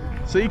everywhere.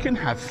 so you can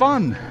have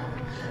fun.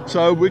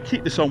 So we'll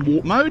keep this on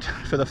walk mode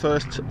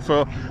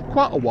for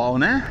quite a while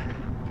now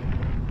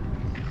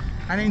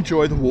and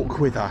enjoy the walk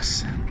with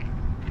us.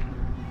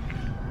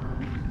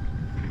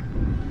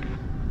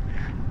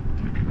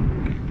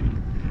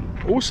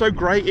 Also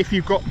great if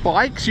you've got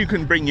bikes, you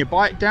can bring your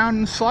bike down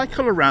and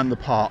cycle around the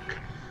park.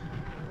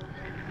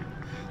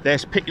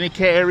 There's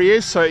picnic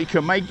areas, so you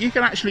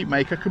can actually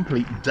make a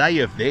complete day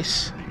of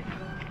this.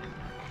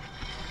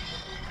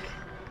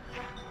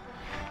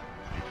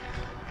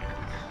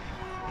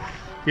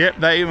 Yep,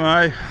 there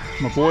my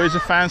boys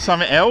have found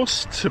something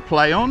else to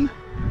play on.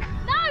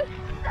 No!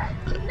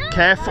 No!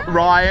 Careful,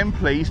 Ryan,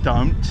 please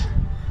don't.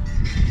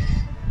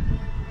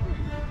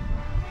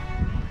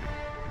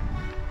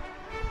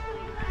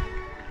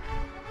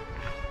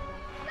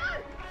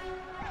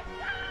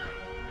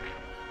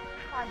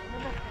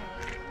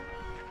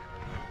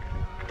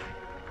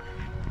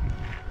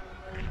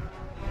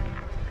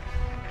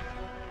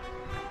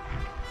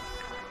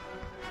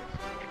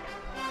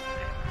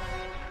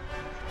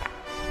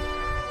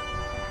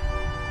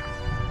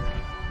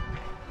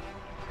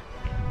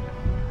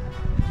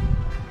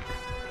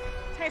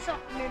 Takes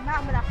off me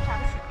mum would have to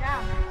have a sit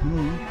down.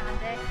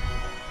 Mandy.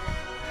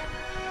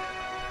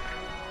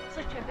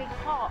 Such a big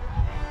park.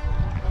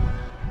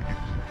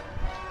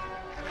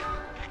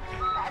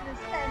 Better than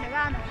staying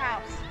around the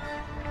house,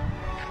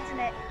 isn't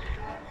it?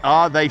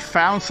 Ah, they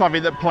found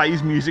something that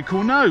plays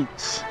musical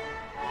notes.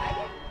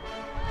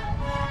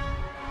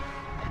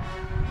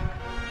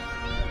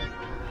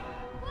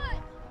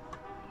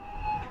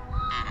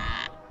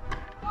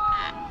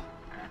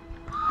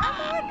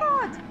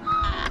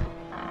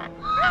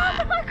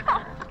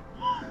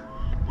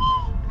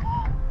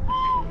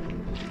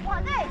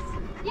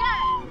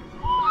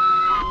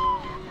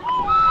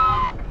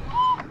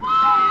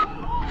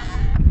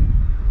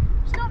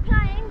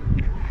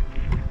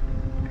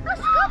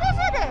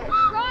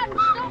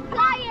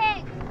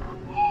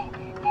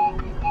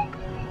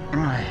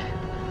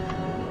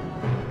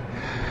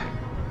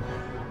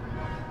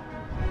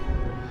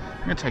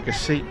 I'm gonna take a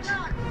seat.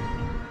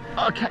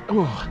 Okay.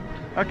 Oh.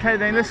 Okay,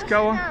 then let's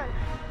go on. Now,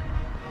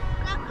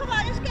 come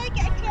on, let's go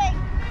get a drink.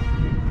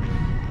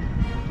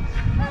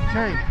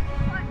 Okay.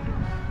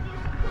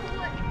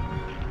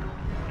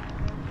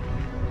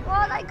 What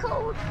are they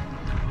called?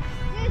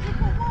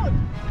 Musical wood.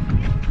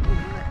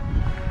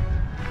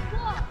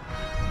 What?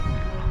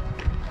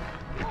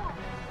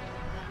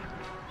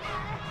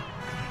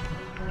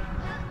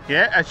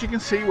 Yeah, as you can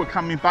see, we're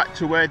coming back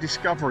to where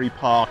Discovery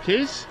Park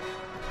is.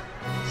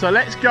 So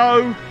let's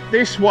go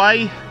this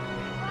way.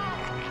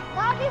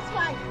 Now this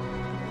way.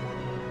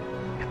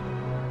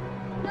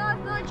 No,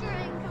 I've got a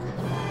drink.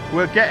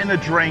 We're getting a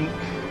drink.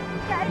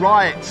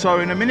 Right,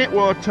 so in a minute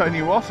we'll turn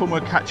you off and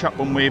we'll catch up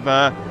when we've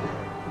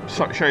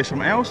show you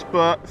something else.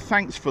 But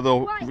thanks for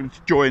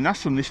joining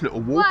us on this little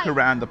walk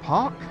around the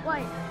park.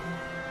 Wait.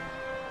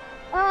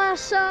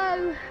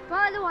 So,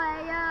 by the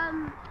way,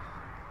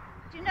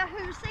 Do you know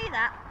who see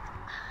that?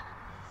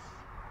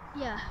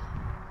 yeah.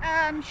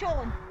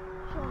 Sean.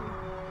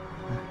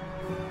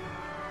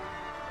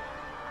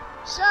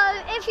 So,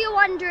 if you're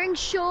wondering,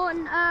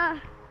 Sean,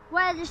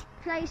 where this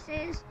place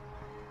is,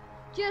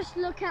 just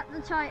look at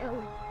the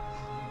title.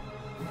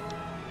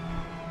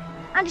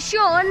 And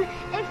Sean,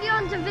 if you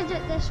want to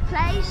visit this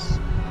place,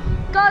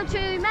 go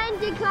to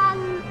Mendey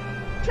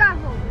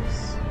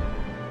Travels.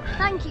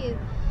 Thank you.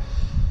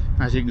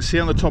 As you can see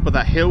on the top of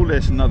that hill,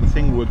 there's another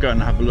thing we're going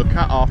to have a look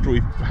at after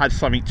we've had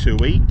something to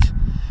eat,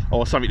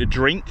 or something to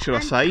drink, should I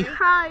say.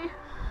 Hi.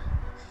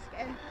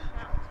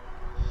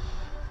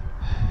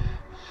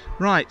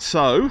 Right,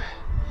 so,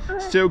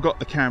 still got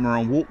the camera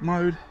on walk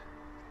mode.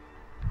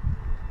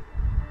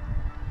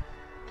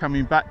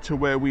 Coming back to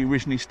where we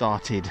originally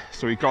started.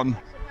 So we've gone...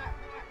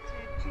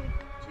 It's about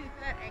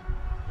 2:30.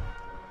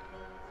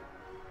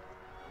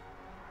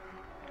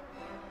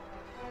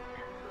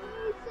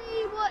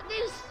 See what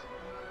this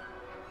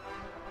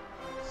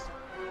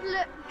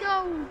split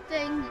gold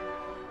thing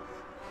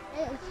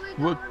is.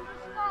 We Well- got on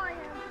the fire.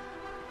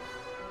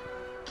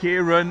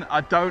 Kieran,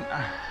 I don't...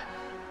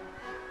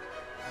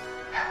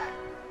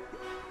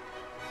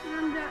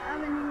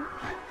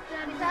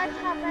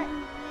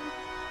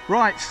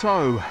 Right,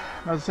 so,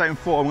 as I was saying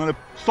before, I'm going to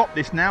stop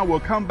this now.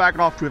 We'll come back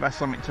after we've had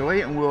something to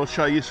eat and we'll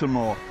show you some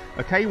more.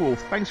 Okay, well,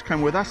 thanks for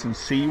coming with us and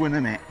see you in a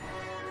minute.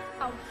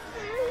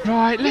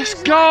 Right, let's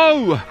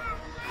go!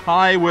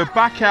 Hi, we're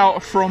back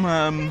out from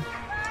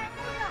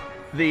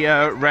the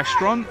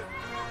restaurant,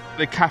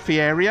 the cafe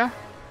area.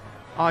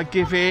 I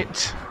give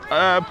it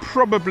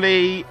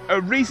probably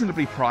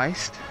reasonably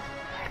priced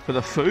for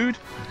the food,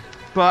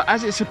 but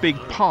as it's a big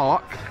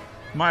park,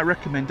 my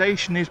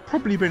recommendation is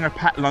probably bring a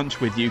packed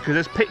lunch with you because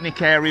there's picnic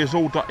areas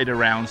all dotted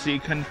around, so you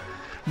can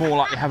more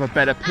likely have a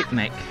better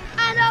picnic.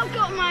 And I've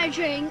got my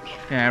drink.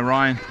 Yeah,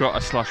 Ryan got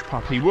a slush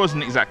puppy.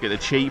 Wasn't exactly the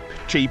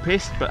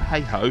cheapest, but hey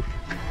ho.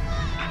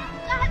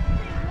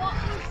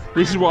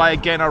 This is why,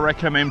 again, I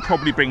recommend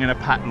probably bringing a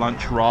packed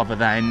lunch rather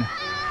than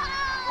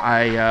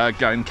a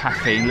going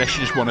cafe, unless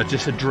you just want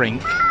just a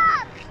drink.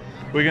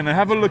 We're going to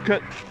have a look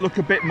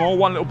a bit more,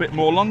 one little bit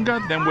more longer,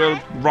 then we'll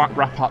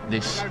wrap up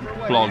this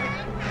vlog.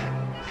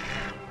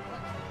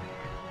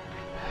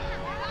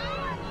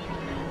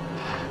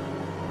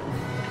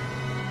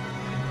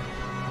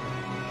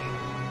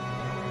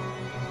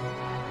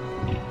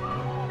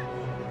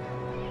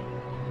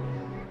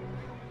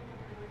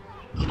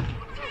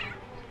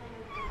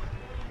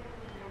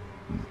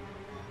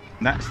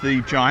 That's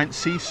the giant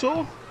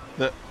seesaw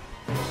that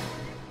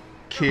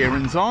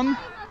Kieran's on.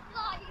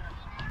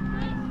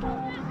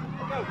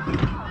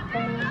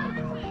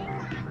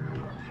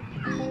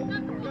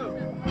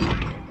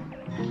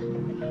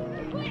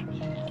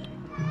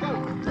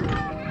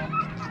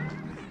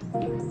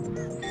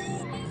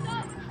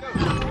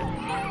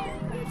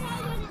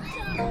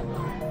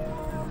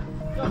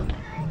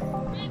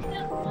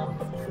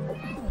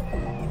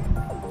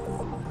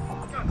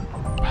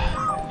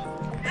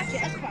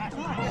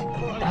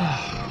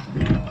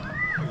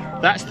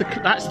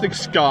 That's the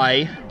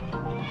sky.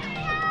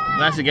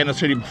 That's again, I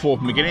told you before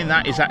from the beginning,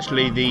 that is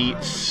actually the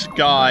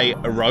sky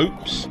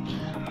ropes.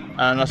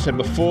 And I said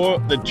before,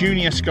 the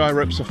junior sky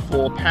ropes are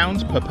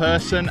 £4 per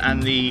person,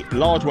 and the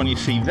large one you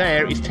see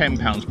there is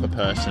 £10 per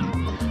person.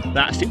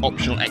 That's the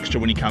optional extra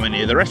when you come in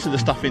here. The rest of the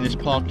stuff in this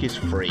park is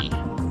free.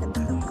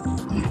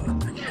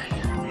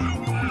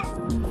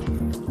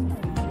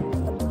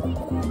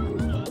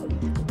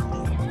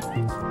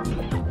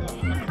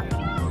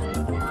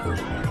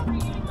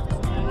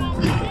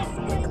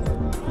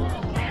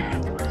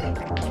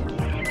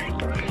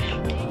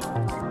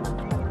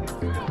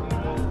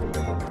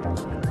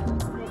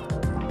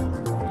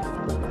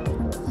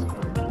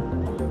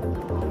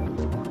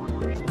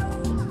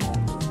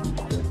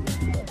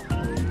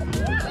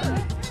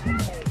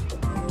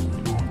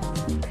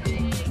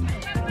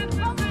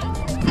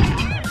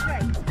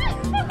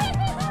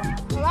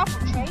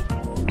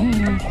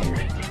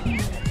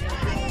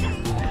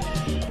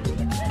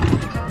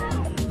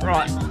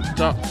 Right,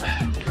 so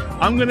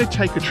I'm going to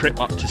take a trip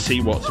up to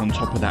see what's on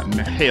top of that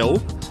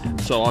hill.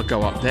 So I'll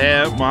go up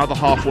there. My other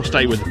half will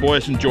stay with the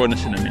boys and join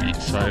us in a minute.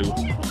 So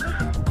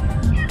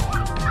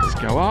let's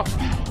go up.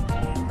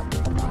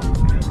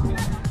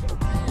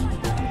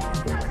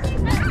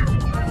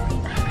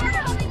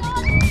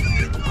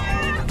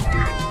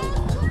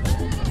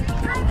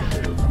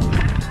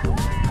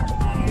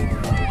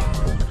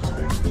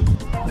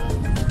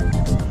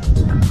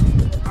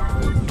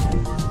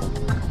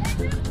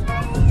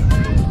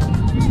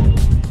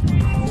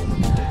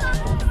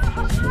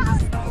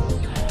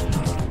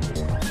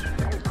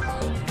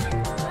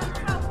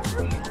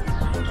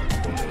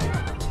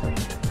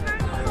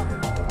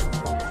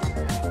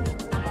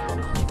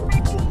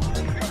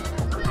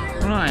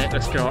 Right,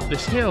 let's go up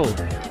this hill.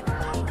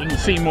 You can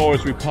see more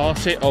as we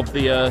pass it of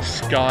the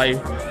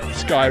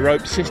sky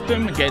rope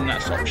system. Again,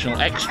 that's optional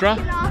extra.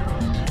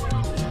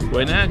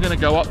 We're now going to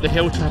go up the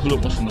hill to have a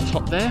look what's on the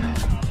top there.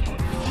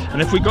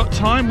 And if we've got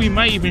time, we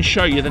may even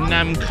show you the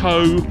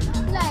Namco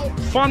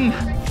Fun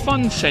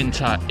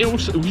Centre,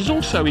 which is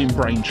also in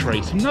Braintree.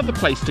 It's another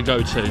place to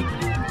go to.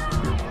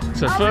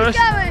 So first,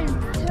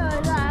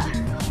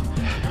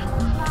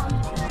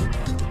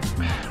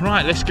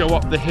 right, let's go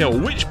up the hill.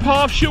 Which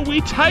path shall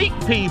we take,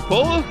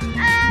 people?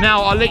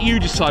 Now, I'll let you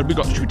decide.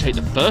 Should we take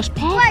the first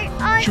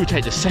path? Should we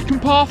take the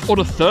second path or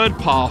the third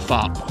path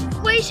up?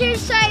 We should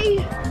say...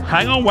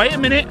 Hang on, wait a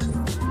minute.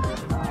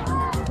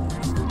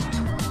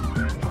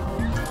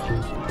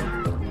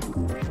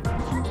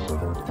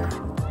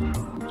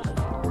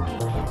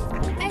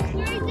 There's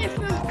 3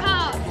 different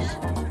paths.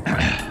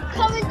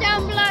 Comment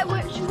down below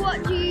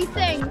what do you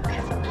think?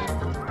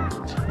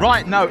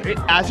 Right, no,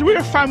 as we're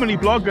a family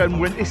blog and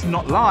when it's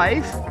not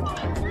live,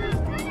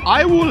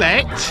 I will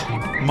let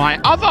my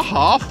other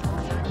half,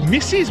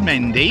 Mrs.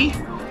 Mendey,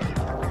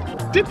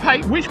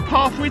 debate which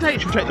path we take.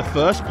 Should we take the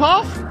first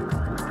path,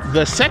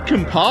 the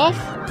second path,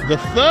 the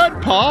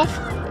third path,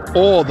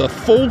 or the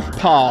fourth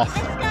path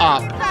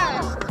up?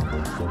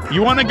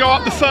 You want to go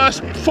up the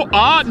first?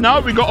 No,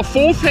 we got a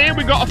fourth here,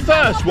 we got a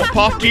first. What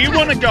path do you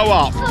want to go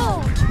up?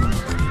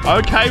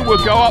 Okay,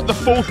 we'll go up the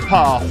fourth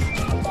path.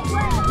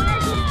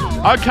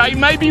 Okay,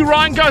 maybe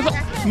Ryan goes up.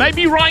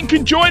 Maybe Ryan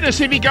can join us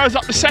if he goes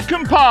up the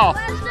second path.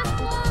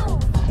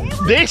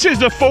 This is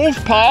the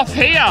fourth path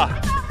here.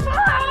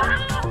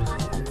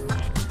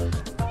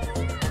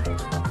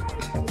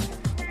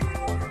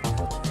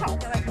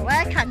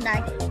 Where can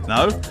they?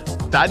 No,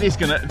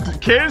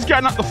 Kieran's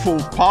going up the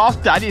fourth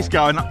path, Daddy's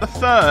going up the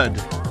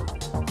third.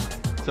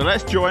 So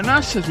let's join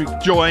us as we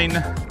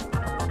join.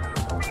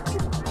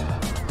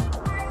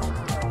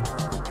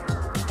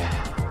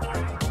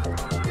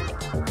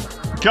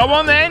 Go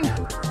on then.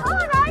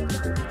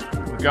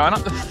 We're going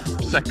up the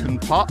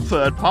second path,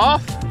 third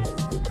path.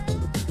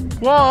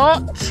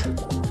 What?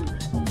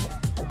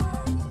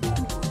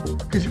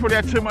 Because you probably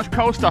had too much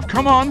cold stuff.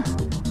 Come on.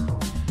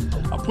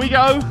 Up we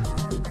go.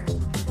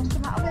 What's the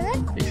matter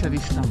with it? He said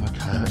his stomach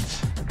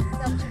hurts.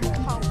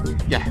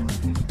 Yeah.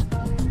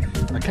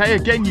 Okay,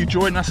 again, you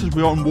join us as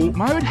we're on walk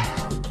mode.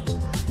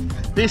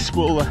 This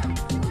will...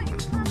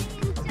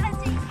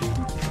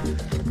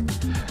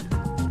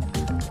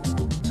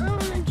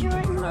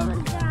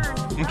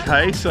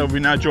 Okay, so we're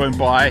now joined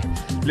by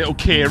little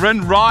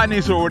Kieran. Ryan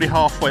is already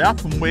halfway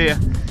up and we're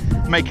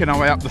making our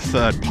way up the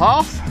third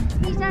path.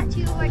 He's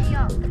actually already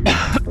up.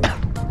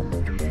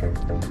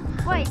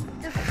 Wait,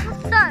 the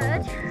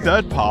third?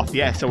 Third path,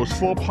 yes, there was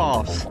 4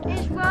 paths.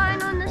 Is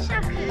Ryan on the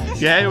second?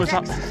 Yeah, it was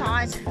up.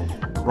 Exercise.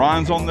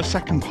 Ryan's on the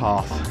second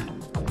path.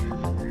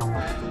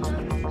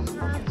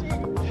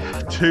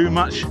 too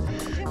much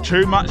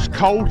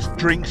cold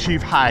drinks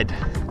you've had. I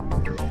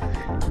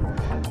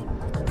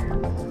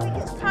think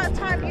it's about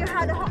time you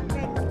had a hot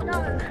drink.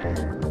 No.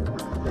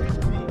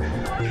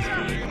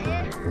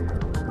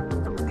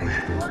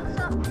 What's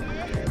up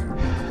here?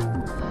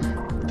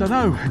 Don't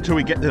know until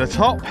we get to the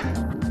top.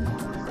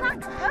 It's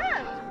like a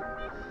bird.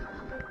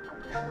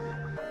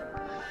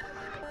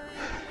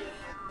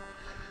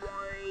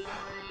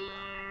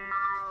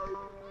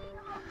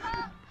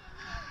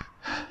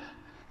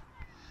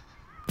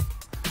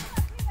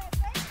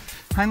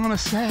 Hang on a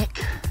sec.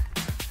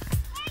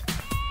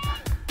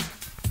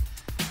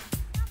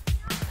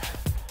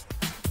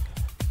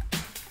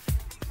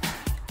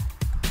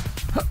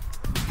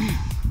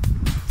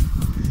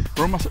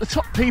 We're almost at the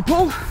top,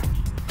 people.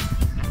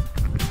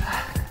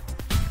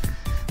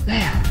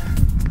 There.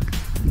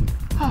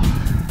 Oh.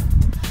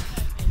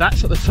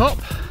 That's at the top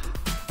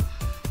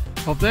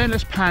of there.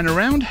 Let's pan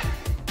around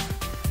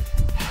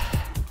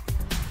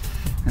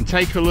and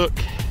take a look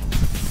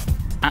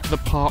at the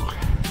park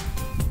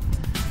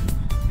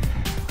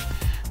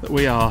that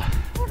we are.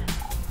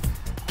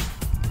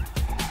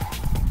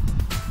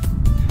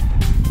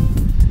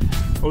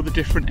 All the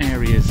different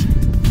areas.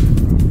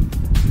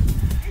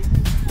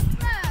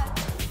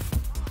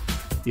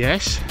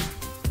 Yes.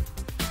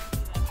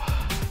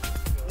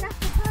 That's a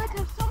bird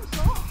of some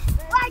sort.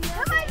 Right, come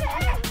over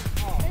here.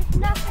 There's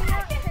nothing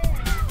up here.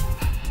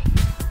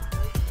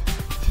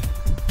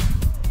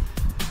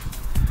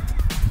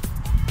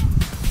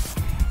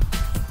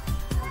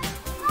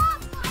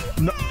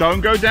 No,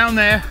 don't go down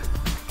there.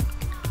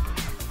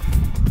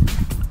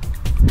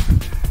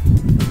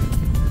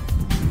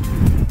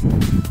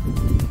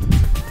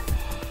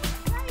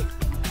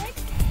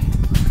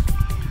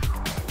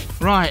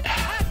 Right.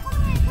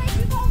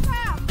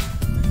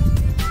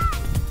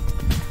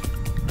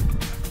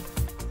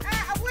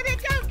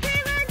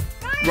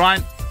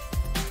 Right.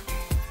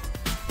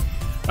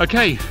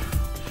 Okay.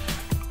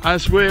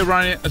 As we're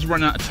running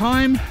out of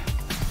time,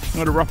 I'm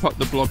going to wrap up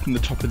the vlog from the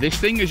top of this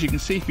thing. As you can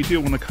see, if you do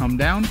want to come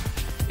down,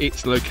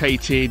 it's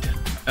located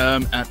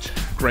at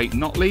Great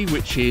Notley,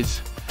 which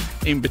is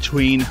in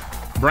between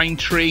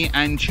Braintree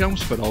and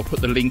Chelmsford. I'll put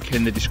the link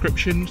in the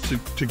description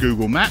to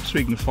Google Maps so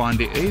you can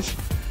find it is.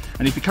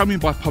 And if you're coming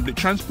by public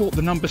transport,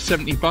 the number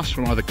 70 bus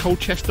from either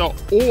Colchester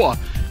or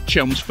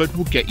Chelmsford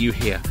will get you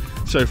here.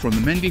 So from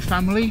the Mendey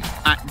family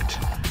at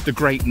the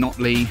Great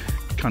Notley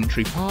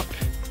Country Park,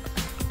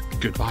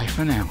 goodbye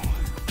for now.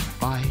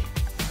 Bye.